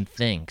anyone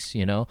thinks,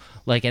 you know,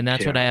 like, and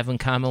that's what I have in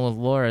common with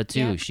Laura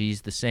too.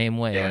 She's the same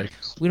way. Like,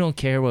 we don't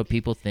care what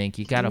people think.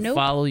 You got to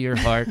follow your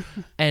heart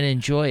and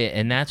enjoy it,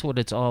 and that's what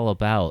it's all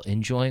about,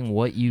 enjoying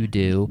what you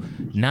do,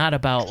 not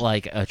about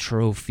like a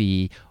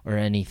trophy or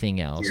anything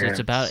else. It's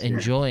about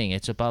enjoying.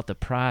 It's about the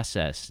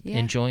process,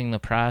 enjoying the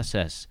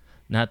process,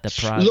 not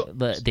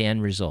the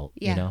end result,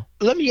 you know?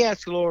 Let me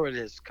ask Laura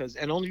this,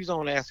 and the only reason I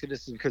want to ask her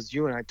this is because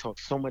you and I talk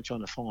so much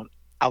on the phone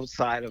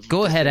outside of...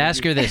 Go ahead,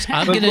 ask her this.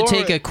 I'm going to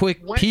take a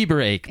quick pee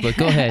break, but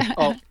go ahead.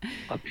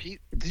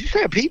 Did you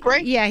say a pee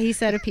break? Yeah, he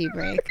said a pee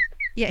break.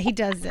 Yeah, he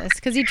does this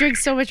because he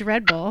drinks so much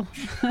Red Bull.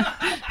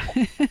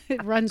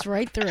 It runs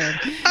right through him.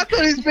 I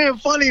thought he was being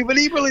funny, but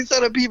he really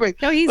said a pee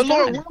break. No, he's But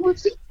Laura, done.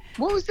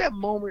 what was that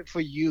moment for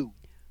you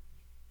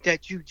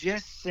that you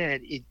just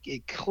said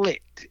it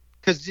clicked?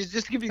 Because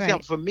just to give you an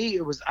example, for me,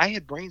 it was I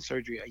had brain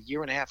surgery a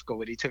year and a half ago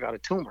where they took out a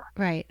tumor.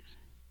 Right.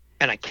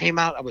 And I came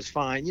out, I was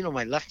fine. You know,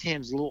 my left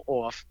hand's a little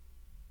off.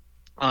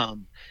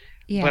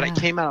 But I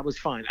came out, I was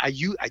fine. I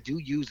do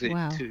use it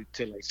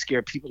to like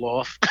scare people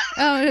off.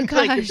 Oh,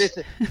 gosh. Like they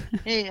say,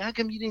 hey, how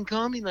come you didn't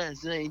call me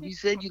last night? You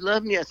said you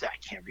loved me. I said, I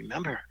can't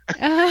remember.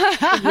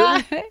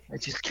 I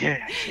just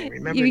can't. I can't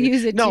remember. You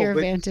use it to your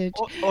advantage.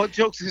 All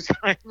jokes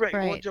aside, right?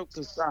 All jokes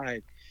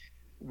aside,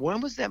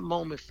 when was that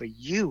moment for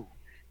you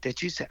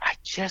that you said, I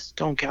just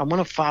don't care. I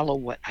want to follow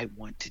what I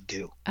want to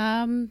do?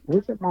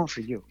 What's that moment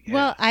for you? Yeah.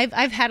 Well,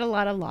 I've had a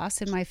lot of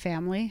loss in my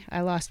family. I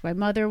lost my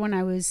mother when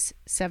I was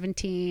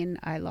 17.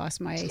 I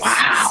lost my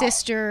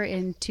sister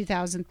in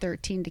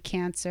 2013 to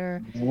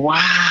cancer.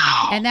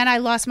 Wow. And then I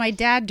lost my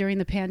dad during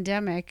the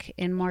pandemic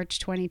in March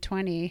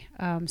 2020.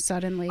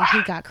 Suddenly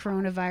he got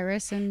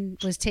coronavirus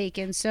and was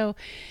taken. So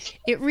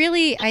it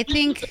really, I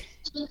think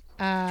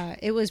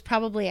it was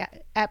probably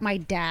at my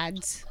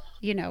dad's.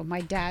 You know, my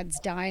dad's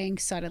dying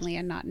suddenly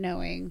and not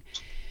knowing,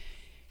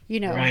 you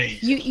know,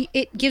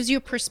 it gives you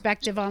a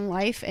perspective on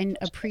life and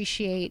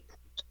appreciate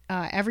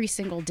every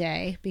single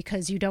day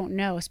because you don't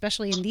know,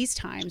 especially in these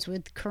times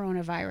with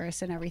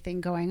coronavirus and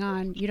everything going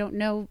on, you don't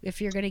know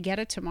if you're going to get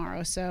it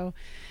tomorrow. So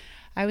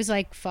I was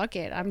like, fuck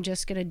it. I'm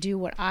just going to do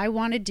what I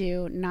want to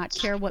do, not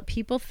care what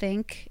people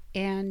think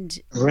and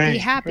be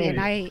happy.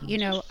 And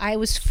I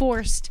was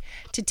forced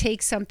to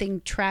take something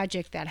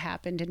tragic that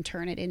happened and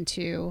turn it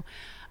into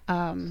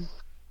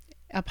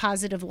a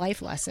positive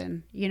life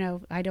lesson. You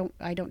know, I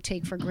don't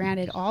take for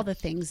granted all the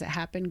things that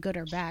happen, good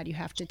or bad. You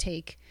have to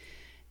take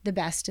the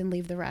best and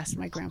leave the rest.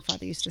 My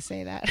grandfather used to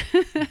say that.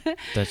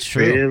 That's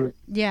true.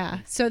 Yeah.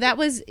 So that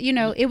was, you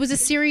know, it was a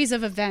series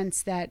of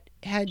events that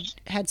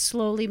had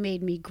slowly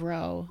made me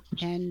grow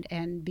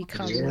and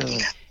become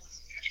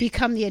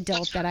the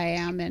adult that I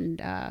am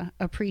and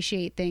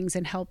appreciate things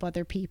and help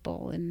other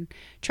people and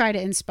try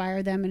to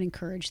inspire them and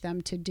encourage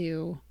them to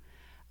do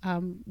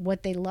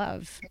what they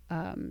love,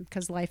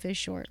 because life is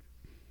short.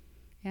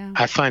 Yeah,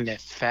 I find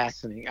that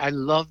fascinating. I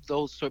love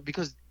those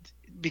because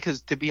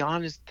to be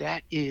honest,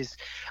 I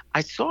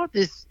saw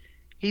this.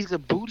 He's a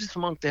Buddhist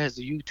monk that has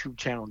a YouTube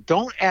channel.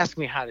 Don't ask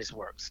me how this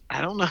works.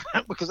 I don't know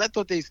because I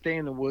thought they stay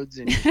in the woods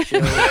and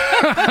chill.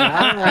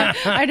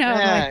 I know.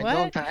 I'm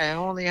like, what? I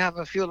only have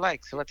a few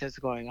likes. So what's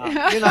going on?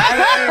 You know,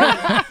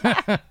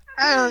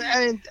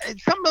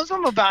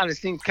 some about it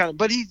seems kind of,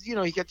 but he's, you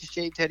know, he got the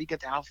shaved head, he got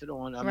the outfit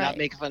on. I'm not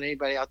making fun of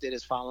anybody out there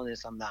that's following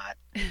this. I'm not,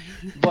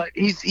 but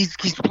he's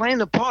playing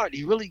the part.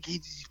 He's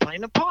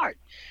playing the part.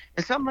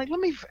 And so I'm like,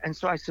 and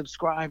so I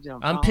subscribed.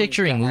 And I'm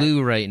picturing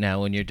Lou right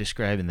now when you're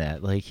describing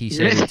that. Like he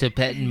said, the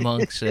Tibetan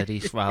monks that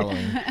he's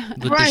following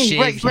with the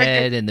shaved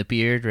head and the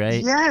beard,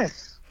 right?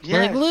 Yes.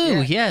 Like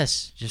Lou,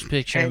 yes. Just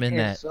picture him in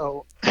that.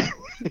 So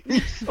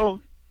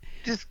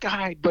this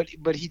guy, but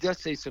he does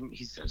say some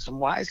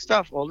wise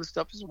stuff. All this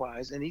stuff is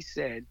wise. And he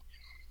said,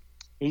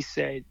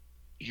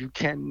 you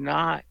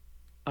cannot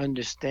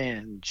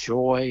understand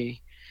joy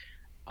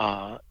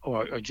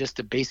or just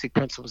the basic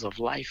principles of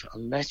life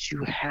unless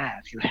you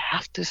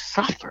have to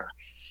suffer.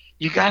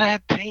 You got to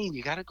have pain.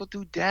 You got to go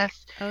through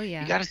death. Oh,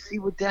 yeah. You got to see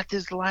what death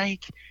is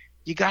like.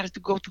 You got to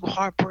go through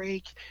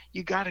heartbreak.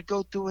 You got to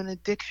go through an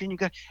addiction.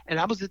 And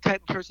I was the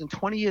type of person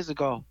 20 years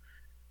ago.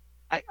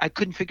 I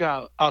couldn't figure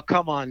out. Oh,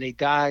 come on, they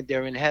died.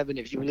 They're in heaven.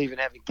 If you believe in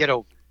heaven, get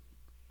over it.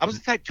 I was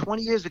the type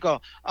 20 years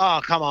ago.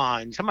 Oh, come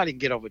on, somebody can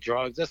get over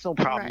drugs. That's no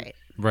problem. Right.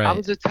 Right. I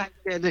was the type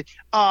that,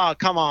 oh,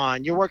 come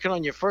on, you're working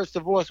on your first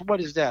divorce.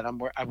 What is that?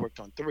 I worked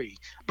on 3,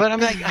 but I'm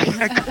like, I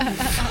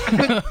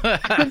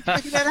couldn't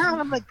figure that out.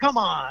 I'm like, come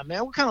on,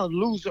 man, what kind of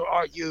loser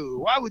are you?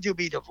 Why would you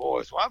be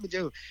divorced? Why would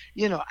you?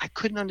 I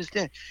couldn't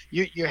understand.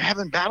 You're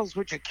having battles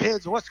with your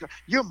kids.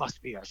 You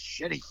must be a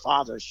shitty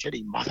father, a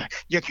shitty mother.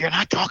 You're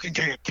not talking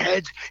to your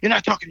kids. You're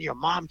not talking to your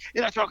mom.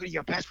 You're not talking to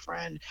your best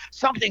friend.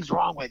 Something's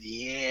wrong with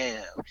you.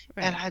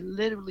 Right. And I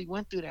literally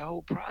went through that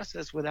whole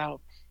process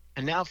without.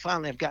 And now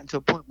finally I've gotten to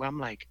a point where I'm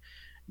like,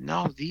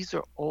 no, these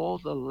are all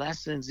the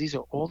lessons. These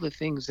are all the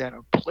things that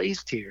are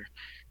placed here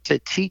to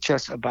teach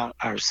us about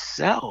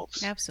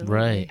ourselves. Absolutely.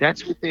 Right.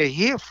 That's what they're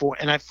here for.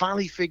 And I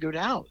finally figured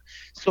out.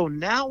 So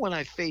now when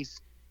I face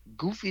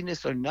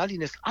goofiness or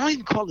nuttiness, I don't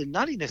even call it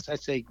nuttiness. I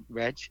say,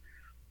 Reg,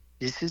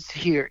 this is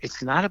here.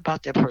 It's not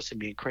about that person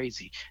being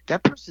crazy.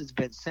 That person's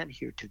been sent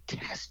here to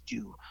test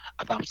you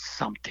about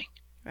something.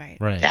 Right.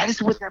 Right. That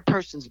is what that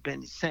person's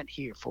been sent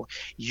here for.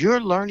 You're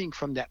learning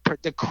from that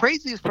the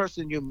craziest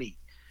person you meet.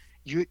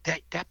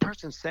 That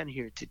person's sent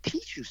here to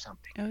teach you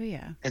something. Oh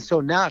yeah. And so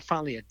now I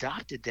finally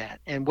adopted that.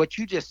 And what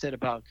you just said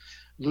about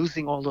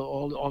losing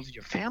all of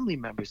your family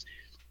members,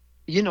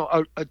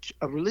 a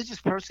religious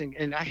person,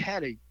 and I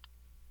had a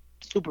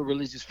super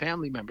religious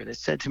family member that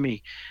said to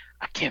me,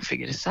 I can't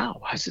figure this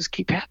out. Why does this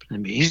keep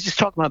happening to me? He's just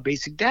talking about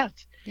basic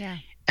death. Yeah.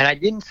 And I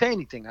didn't say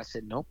anything. I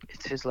said, nope,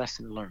 it's his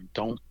lesson to learn.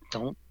 Don't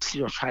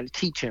try to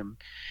teach him.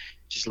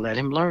 Just let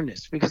him learn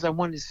this. Because I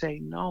wanted to say,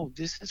 no,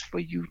 this is for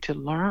you to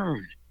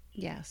learn.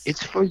 Yes.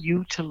 It's for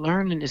you to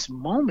learn in this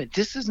moment.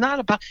 This is not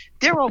about,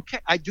 they're okay.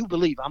 I do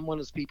believe, I'm one of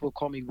those people who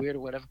call me weird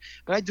or whatever,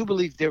 but I do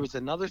believe there is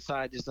another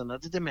side, there's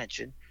another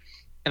dimension.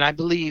 And I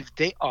believe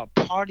they are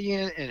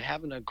partying and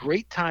having a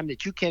great time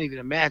that you can't even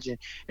imagine.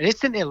 And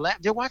it's in there,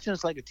 they're watching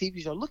us like a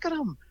TV show. Look at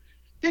them.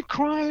 They're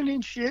crying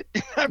and shit.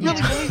 I really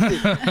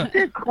believe it.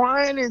 They're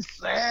crying and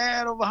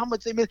sad over how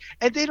much they miss.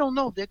 And they don't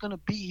know they're going to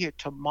be here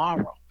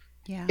tomorrow.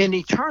 Yeah. In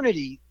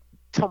eternity,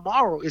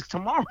 tomorrow is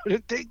tomorrow.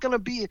 They're going to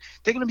be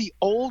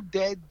old,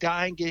 dead,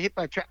 dying, get hit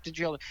by a tractor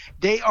trailer.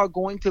 They are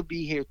going to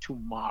be here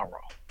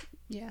tomorrow.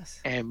 Yes.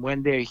 And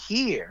when they're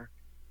here,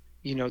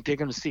 they're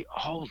going to see,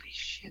 holy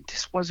shit,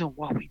 this wasn't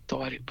what we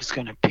thought it was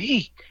going to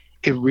be.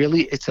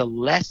 It's a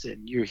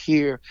lesson. You're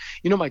here.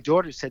 My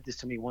daughter said this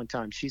to me one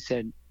time. She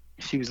said,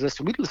 she was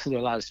listening. We listen to a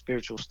lot of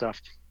spiritual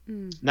stuff.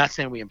 Not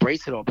saying we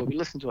embrace it all, but we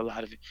listen to a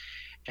lot of it.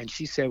 And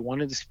she said,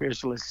 one of the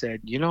spiritualists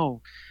said,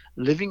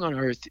 living on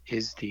earth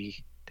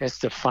that's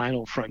the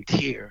final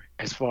frontier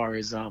as far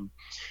as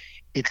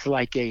it's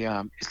like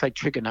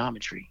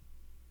trigonometry.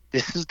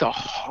 This is the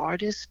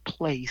hardest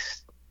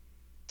place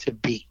to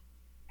be.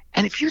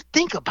 And if you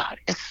think about it,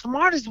 as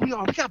smart as we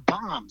are, we got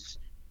bombs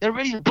that are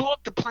ready to blow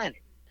up the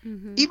planet.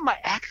 Mm-hmm. Even by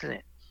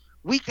accident.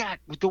 We got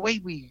the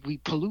way we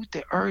pollute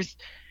the earth.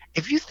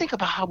 If you think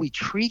about how we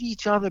treat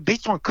each other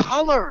based on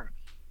color,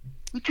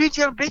 we treat each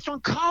other based on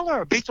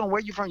color, based on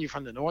where you're from. You're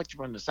from the north,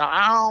 you're from the south.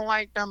 I don't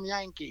like them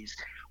Yankees.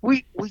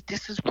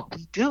 This is what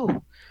we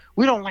do.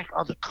 We don't like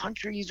other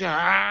countries.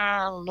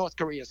 North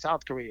Korea,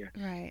 South Korea,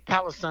 Right.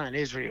 Palestine,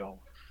 Israel.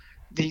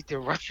 The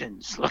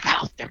Russians, look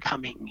out, they're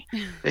coming.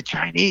 The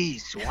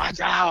Chinese,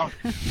 watch out.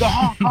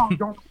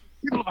 The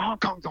people of Hong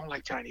Kong don't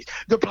like Chinese.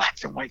 The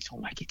blacks and whites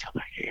don't like each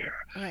other here.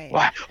 Right.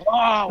 Why?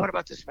 Oh, what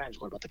about the Spanish?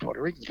 What about the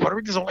Puerto Ricans? Puerto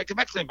Ricans don't like the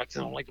Mexicans.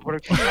 Mexicans don't like the Puerto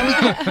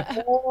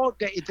Ricans. All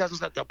day, it doesn't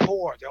stop the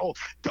poor.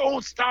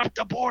 Don't stop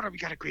the border. We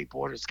got a great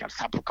border. It's got to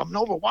stop them coming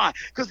over. Why?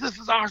 Because this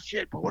is our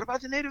shit. But what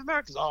about the Native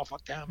Americans? Oh,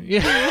 fuck them.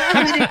 Yeah.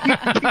 I mean, it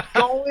keeps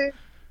going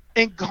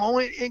and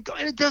going and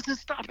going. And it doesn't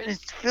stop. And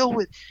it's filled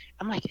with,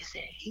 I'm like, is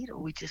it hate or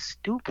we just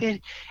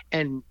stupid?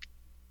 And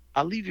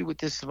I'll leave you with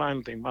this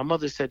final thing. My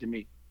mother said to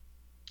me,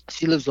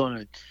 she lives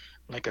on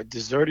a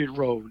deserted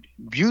road,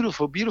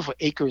 beautiful, beautiful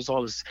acres,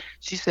 all this.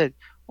 She said,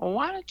 well,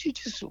 why don't you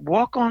just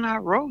walk on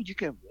our road? You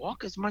can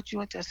walk as much as you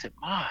want to. I said,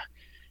 Ma,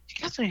 you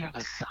got something like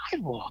a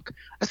sidewalk.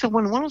 I said,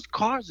 when one of those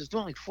cars is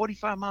doing like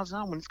 45 miles an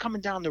hour, when it's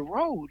coming down the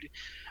road,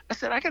 I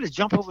said, I got to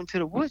jump over into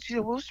the woods. She said,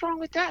 well, what's wrong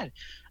with that?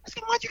 I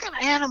said, Ma, you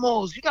got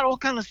animals. You got all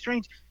kind of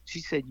strange. She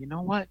said, you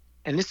know what?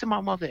 And this is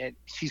my mother. And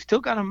she's still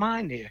got her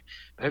mind there.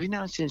 But every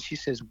now and then she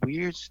says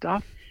weird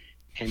stuff.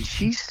 And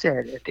she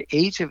said, at the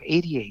age of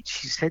 88,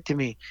 she said to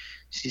me,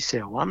 she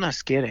said, well, I'm not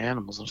scared of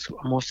animals.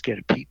 I'm more scared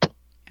of people.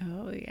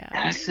 Oh, yeah.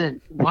 And I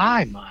said,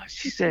 why, Ma?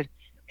 She said,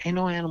 ain't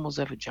no animals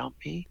ever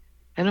jumped me.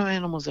 Ain't no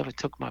animals ever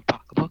took my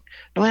pocketbook.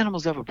 No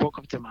animals ever broke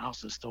up to my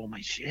house and stole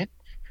my shit.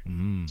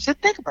 She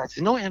said, think about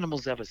it. No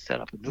animals ever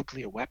set up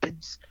nuclear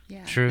weapons.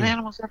 Yeah. True. No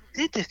animals ever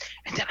did this.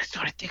 And then I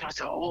started thinking, I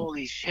said,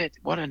 holy shit,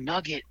 what a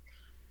nugget.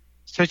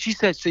 So she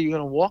said, so you're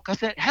going to walk? I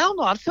said, hell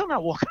no, I'm still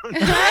not walking.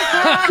 No,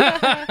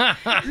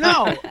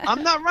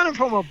 I'm not running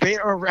from a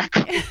bear or a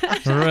raccoon.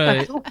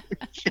 Right.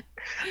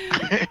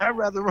 I'd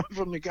rather run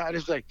from the guy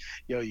that's like,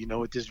 yo, you know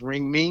what this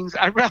ring means?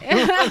 I'd rather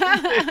run.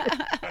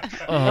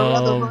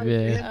 Oh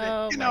man.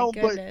 Oh you my know,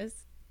 goodness.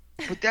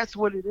 but that's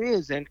what it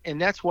is, and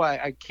that's why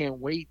I can't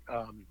wait.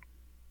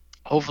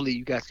 Hopefully,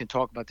 you guys can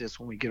talk about this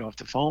when we get off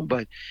the phone.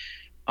 But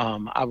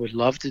I would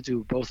love to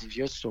do both of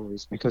your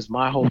stories because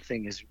my whole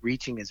thing is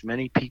reaching as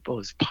many people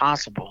as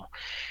possible.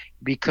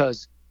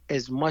 Because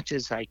as much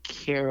as I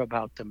care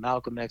about the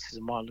Malcolm X's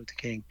and Martin Luther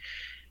King,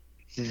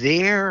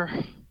 they're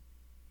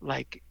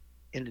like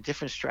in a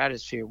different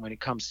stratosphere when it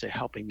comes to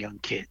helping young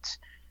kids.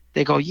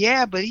 They go,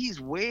 yeah, but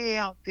he's way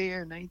out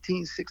there in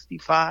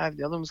 1965.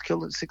 The other one was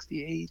killed in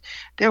 68.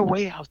 They're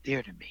way out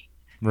there to me.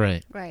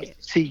 Right. Right.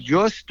 See,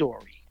 your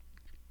story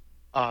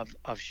of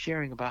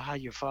sharing about how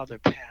your father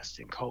passed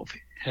in COVID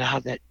and how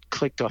that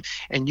clicked off,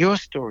 and your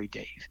story,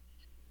 Dave,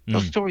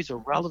 those stories are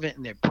relevant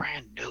and they're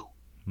brand new.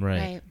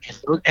 Right.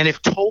 And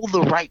if told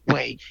the right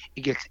way,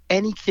 it gets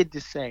any kid to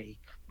say,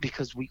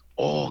 because we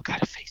all got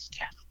to face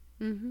death.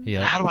 Mm-hmm.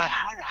 Yeah.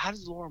 How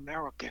does Laura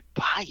Merrill get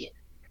by it?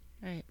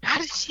 Right. How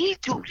does she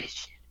do this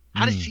shit?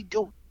 How does she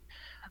do it?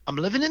 I'm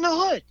living in the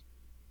hood,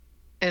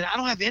 and I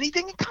don't have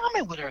anything in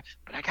common with her,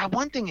 but I got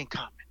one thing in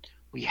common.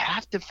 We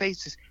have to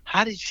face this.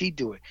 How did she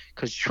do it?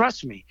 Because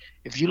trust me,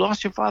 if you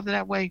lost your father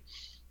that way,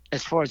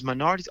 as far as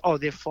minorities,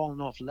 they're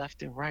falling off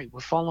left and right. We're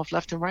falling off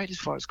left and right as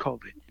far as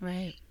COVID.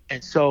 Right.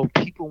 And so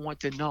people want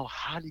to know,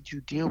 how did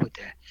you deal with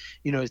that?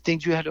 You know, the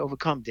things you had to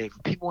overcome,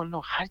 David. People want to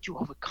know, how did you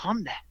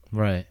overcome that?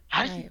 Right.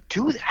 How did you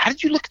do that? How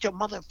did you look at your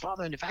mother and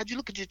father? And how did you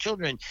look at your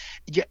children,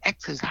 your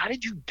exes? How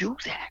did you do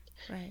that?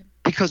 Right.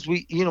 Because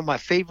my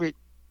favorite,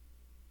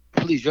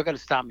 please, you're going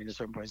to stop me at a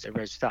certain point. Say,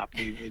 Reg, stop.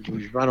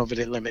 We run over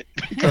the limit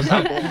because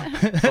I'm going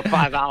for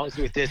 5 hours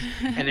with this.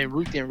 And then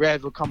Ruth and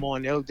Rev will come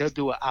on. They'll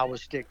do an hour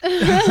shtick.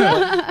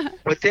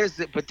 But there's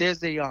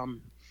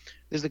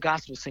a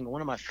gospel singer,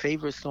 one of my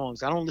favorite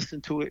songs. I don't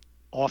listen to it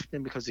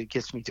often because it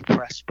gets me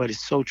depressed, but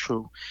it's so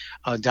true.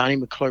 Donnie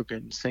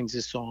McClurkin sings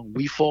this song,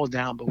 "We fall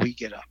down, but we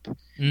get up."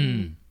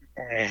 And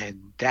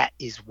that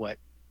is what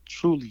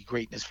truly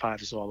Greatness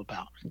 5 is all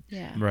about.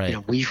 Yeah. Right. You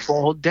know, we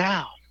fall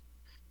down,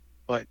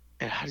 but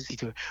and how does he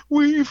do it?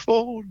 We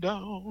fall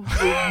down,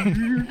 but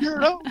we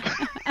get up.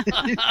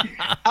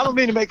 I don't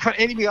mean to make fun of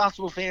any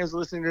gospel fans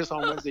listening to this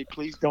on Wednesday.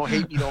 Please don't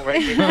hate me, don't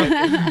write me.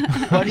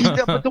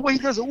 But the way he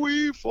does it,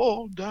 we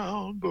fall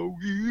down, but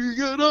we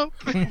get up.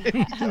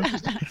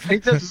 he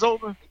does this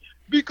over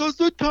because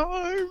the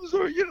times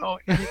are,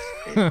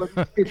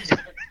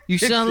 You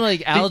sound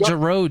like Al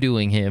Jarreau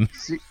doing him.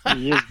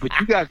 He is, but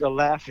you guys are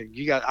laughing.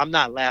 I'm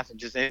not laughing.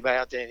 Just anybody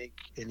out there,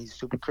 any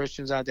super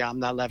Christians out there, I'm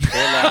not laughing.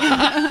 They're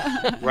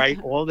laughing. Right?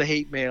 All the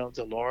hate mail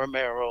to Laura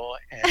Merrill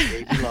and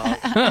Baby Love.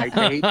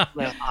 Right?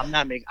 I'm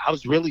not making. I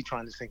was really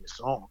trying to sing the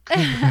song.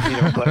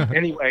 But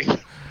anyway,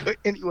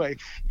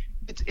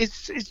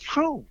 it's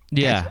true.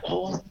 Yeah. That's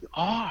all we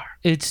are.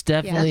 It's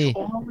definitely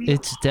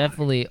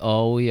Definitely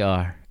all we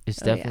are. It's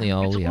definitely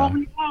all we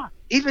are.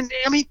 Even,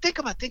 think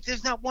about it.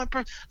 There's not one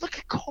person. Look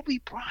at Kobe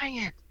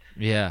Bryant.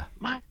 Yeah.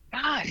 My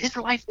God, his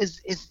life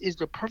is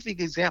the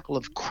perfect example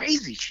of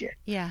crazy shit.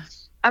 Yeah.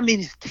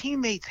 His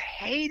teammates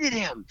hated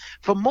him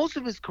for most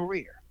of his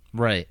career.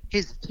 Right.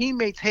 His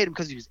teammates hated him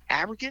because he was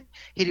arrogant.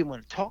 He didn't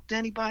want to talk to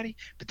anybody.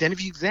 But then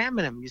if you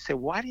examine him, you say,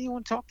 why didn't he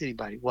want to talk to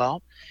anybody?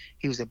 Well,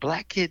 he was a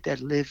black kid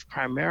that lived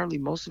primarily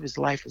most of his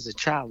life as a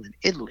child in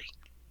Italy.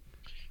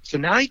 So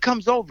now he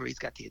comes over. He's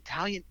got the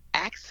Italian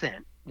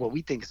accent. What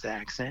we think is the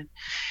accent,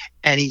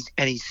 and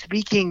he's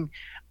speaking.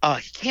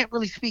 He can't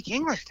really speak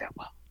English that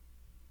well,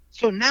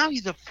 so now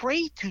he's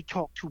afraid to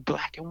talk to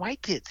black and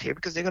white kids here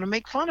because they're going to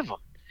make fun of him.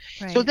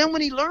 Right. So then,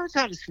 when he learns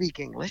how to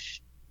speak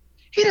English,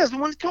 he doesn't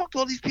want to talk to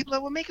all these people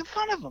that were making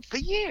fun of him for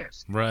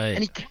years. Right. And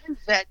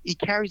he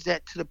carries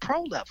that to the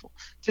pro level,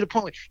 to the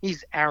point where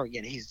he's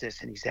arrogant, he's this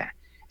and he's that.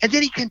 And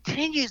then he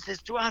continues this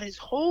throughout his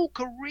whole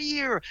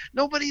career.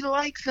 Nobody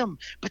likes him.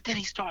 But then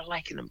he started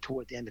liking him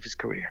toward the end of his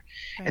career.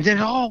 Right. And then,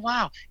 oh,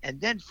 wow. And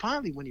then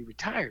finally, when he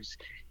retires,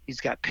 he's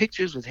got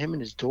pictures with him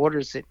and his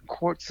daughter sitting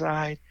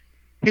courtside.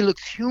 He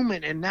looks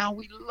human, and now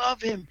we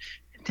love him.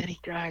 And then he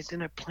dies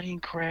in a plane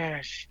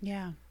crash.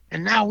 Yeah.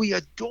 And now we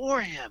adore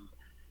him.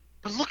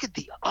 But look at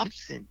the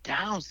ups and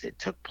downs that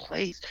took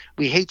place.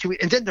 We hate you.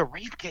 And then the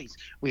rape case.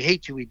 We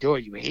hate you, we adore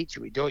you. We hate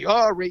you, we adore you.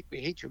 Oh, rape,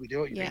 we hate you, we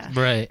adore you. Yeah.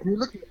 Right. And you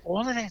look at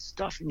all of that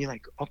stuff and you're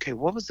like, okay,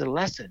 what was the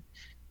lesson?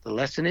 The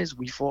lesson is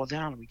we fall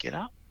down and we get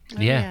up.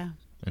 Oh, yeah.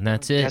 And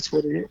that's it. That's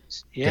what it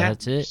is. Yeah.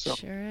 That's it. So,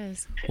 sure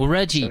is. Well,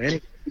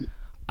 Reggie,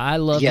 I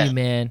love you,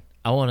 man.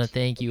 I want to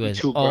thank you as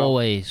too,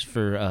 always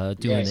for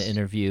doing the Yes.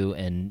 interview,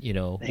 and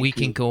Thank we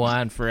can you. go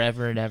on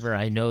forever and ever.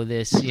 I know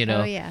this, Oh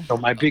yeah. So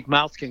my big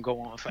mouth can go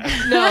on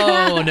forever.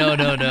 No,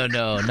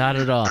 not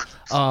at all.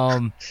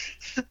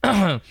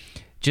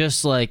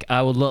 just like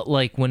I would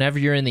like whenever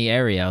you're in the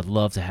area, I'd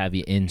love to have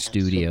you in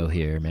studio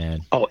here,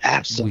 man. Oh,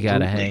 absolutely. We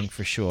gotta hang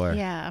for sure.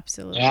 Yeah,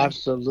 absolutely.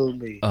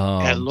 Absolutely.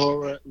 And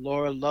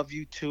Laura, love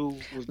you too.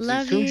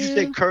 Love as soon as you.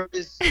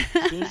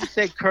 you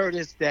say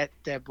Curtis, that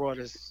brought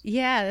us.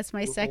 Yeah, that's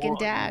my second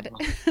dad.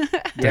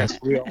 Yes,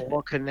 we are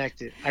all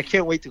connected. I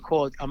can't wait to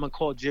call. I'm gonna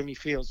call Jimmy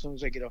Fields as soon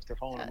as I get off the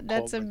phone.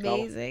 That's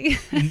amazing.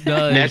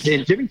 Nice.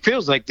 And Jimmy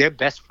Fields, like, they're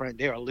best friends.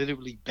 They are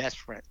literally best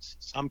friends.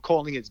 So I'm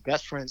calling his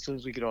best friend as soon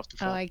as we get off the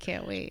phone. Oh, I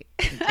can't wait.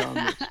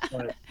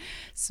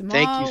 Small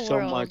Thank you so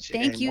world. much.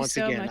 Thank and you once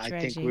so again, much, I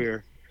Reggie.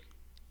 think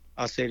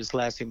I'll say this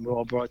last thing, we're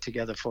all brought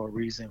together for a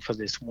reason, for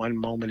this one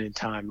moment in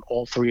time.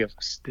 All three of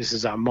us. This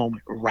is our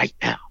moment right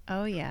now.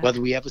 Oh, yeah.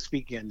 Whether we ever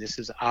speak again, this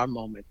is our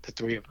moment, the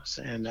three of us.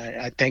 And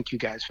I thank you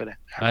guys for that.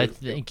 I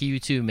thank you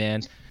too,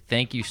 man.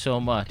 Thank you so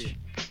much.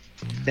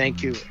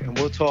 Thank you. And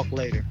we'll talk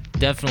later.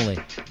 Definitely.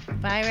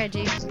 Bye,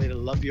 Reggie. Later.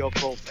 Love you all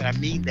both. And I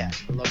mean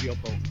that. I love you all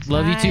both.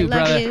 Love you too,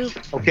 Love brother. you.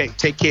 Okay,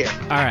 take care.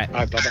 All right. All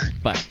right,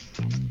 bye-bye. Bye.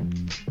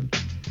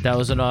 That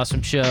was an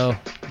awesome show.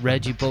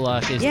 Reggie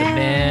Bullock is Yes, the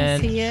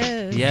man. he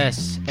is.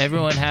 Yes.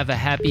 Everyone have a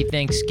happy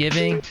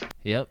Thanksgiving.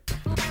 Yep.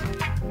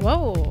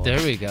 Whoa.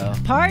 There we go.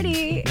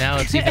 Party. Now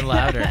it's even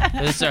louder.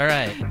 It's all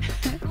right.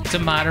 It's a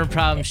modern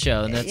problem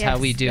show, and that's how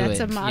we do that's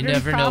it. a You modern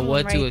never know problem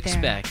what to right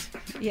there. expect.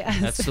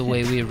 Yes. That's the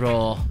way we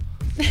roll.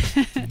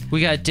 We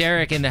got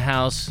Derek in the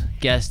house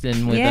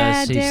guesting with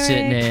Yeah, us. He's Derek.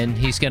 sitting in.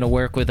 He's going to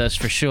work with us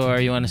for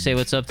sure. You want to say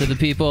what's up to the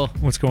people?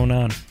 What's going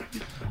on?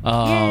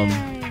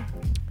 Yay.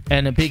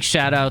 And a big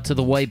shout out to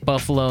the White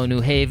Buffalo, New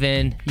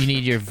Haven. You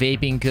need your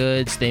vaping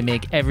goods. They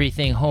make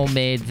everything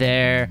homemade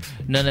there.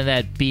 None of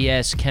that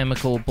BS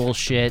chemical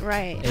bullshit.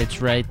 Right.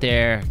 It's right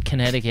there.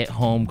 Connecticut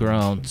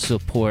homegrown.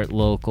 Support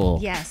local.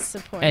 Yes,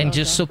 support. And local.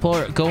 just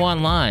support. Go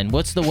online.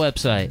 What's the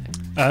website?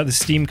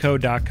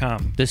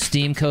 TheSteamCode.com.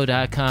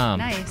 TheSteamCo.com.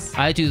 Nice.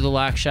 I do the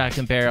lock, shock,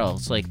 and barrel.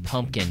 It's like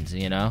pumpkins,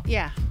 you know?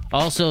 Yeah.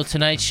 Also,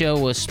 tonight's show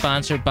was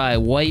sponsored by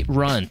White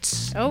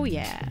Runts Oh,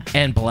 yeah.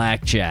 and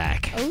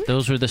Blackjack. Oh.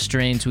 Those were the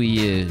strains we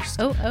used.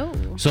 Oh.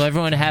 So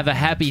everyone have a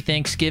happy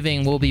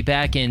Thanksgiving. We'll be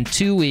back in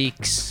 2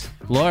 weeks.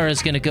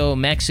 Laura's going to go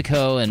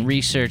Mexico and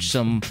research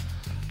some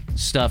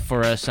stuff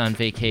for us on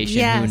vacation.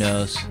 Yes. Who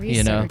knows? Research,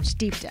 You know?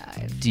 deep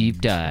dive.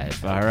 Deep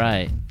dive. All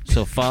right.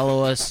 So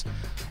follow us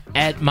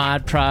at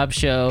Mod Prob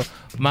Show,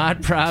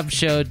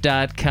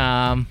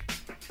 modprobshow.com.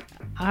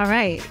 All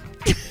right.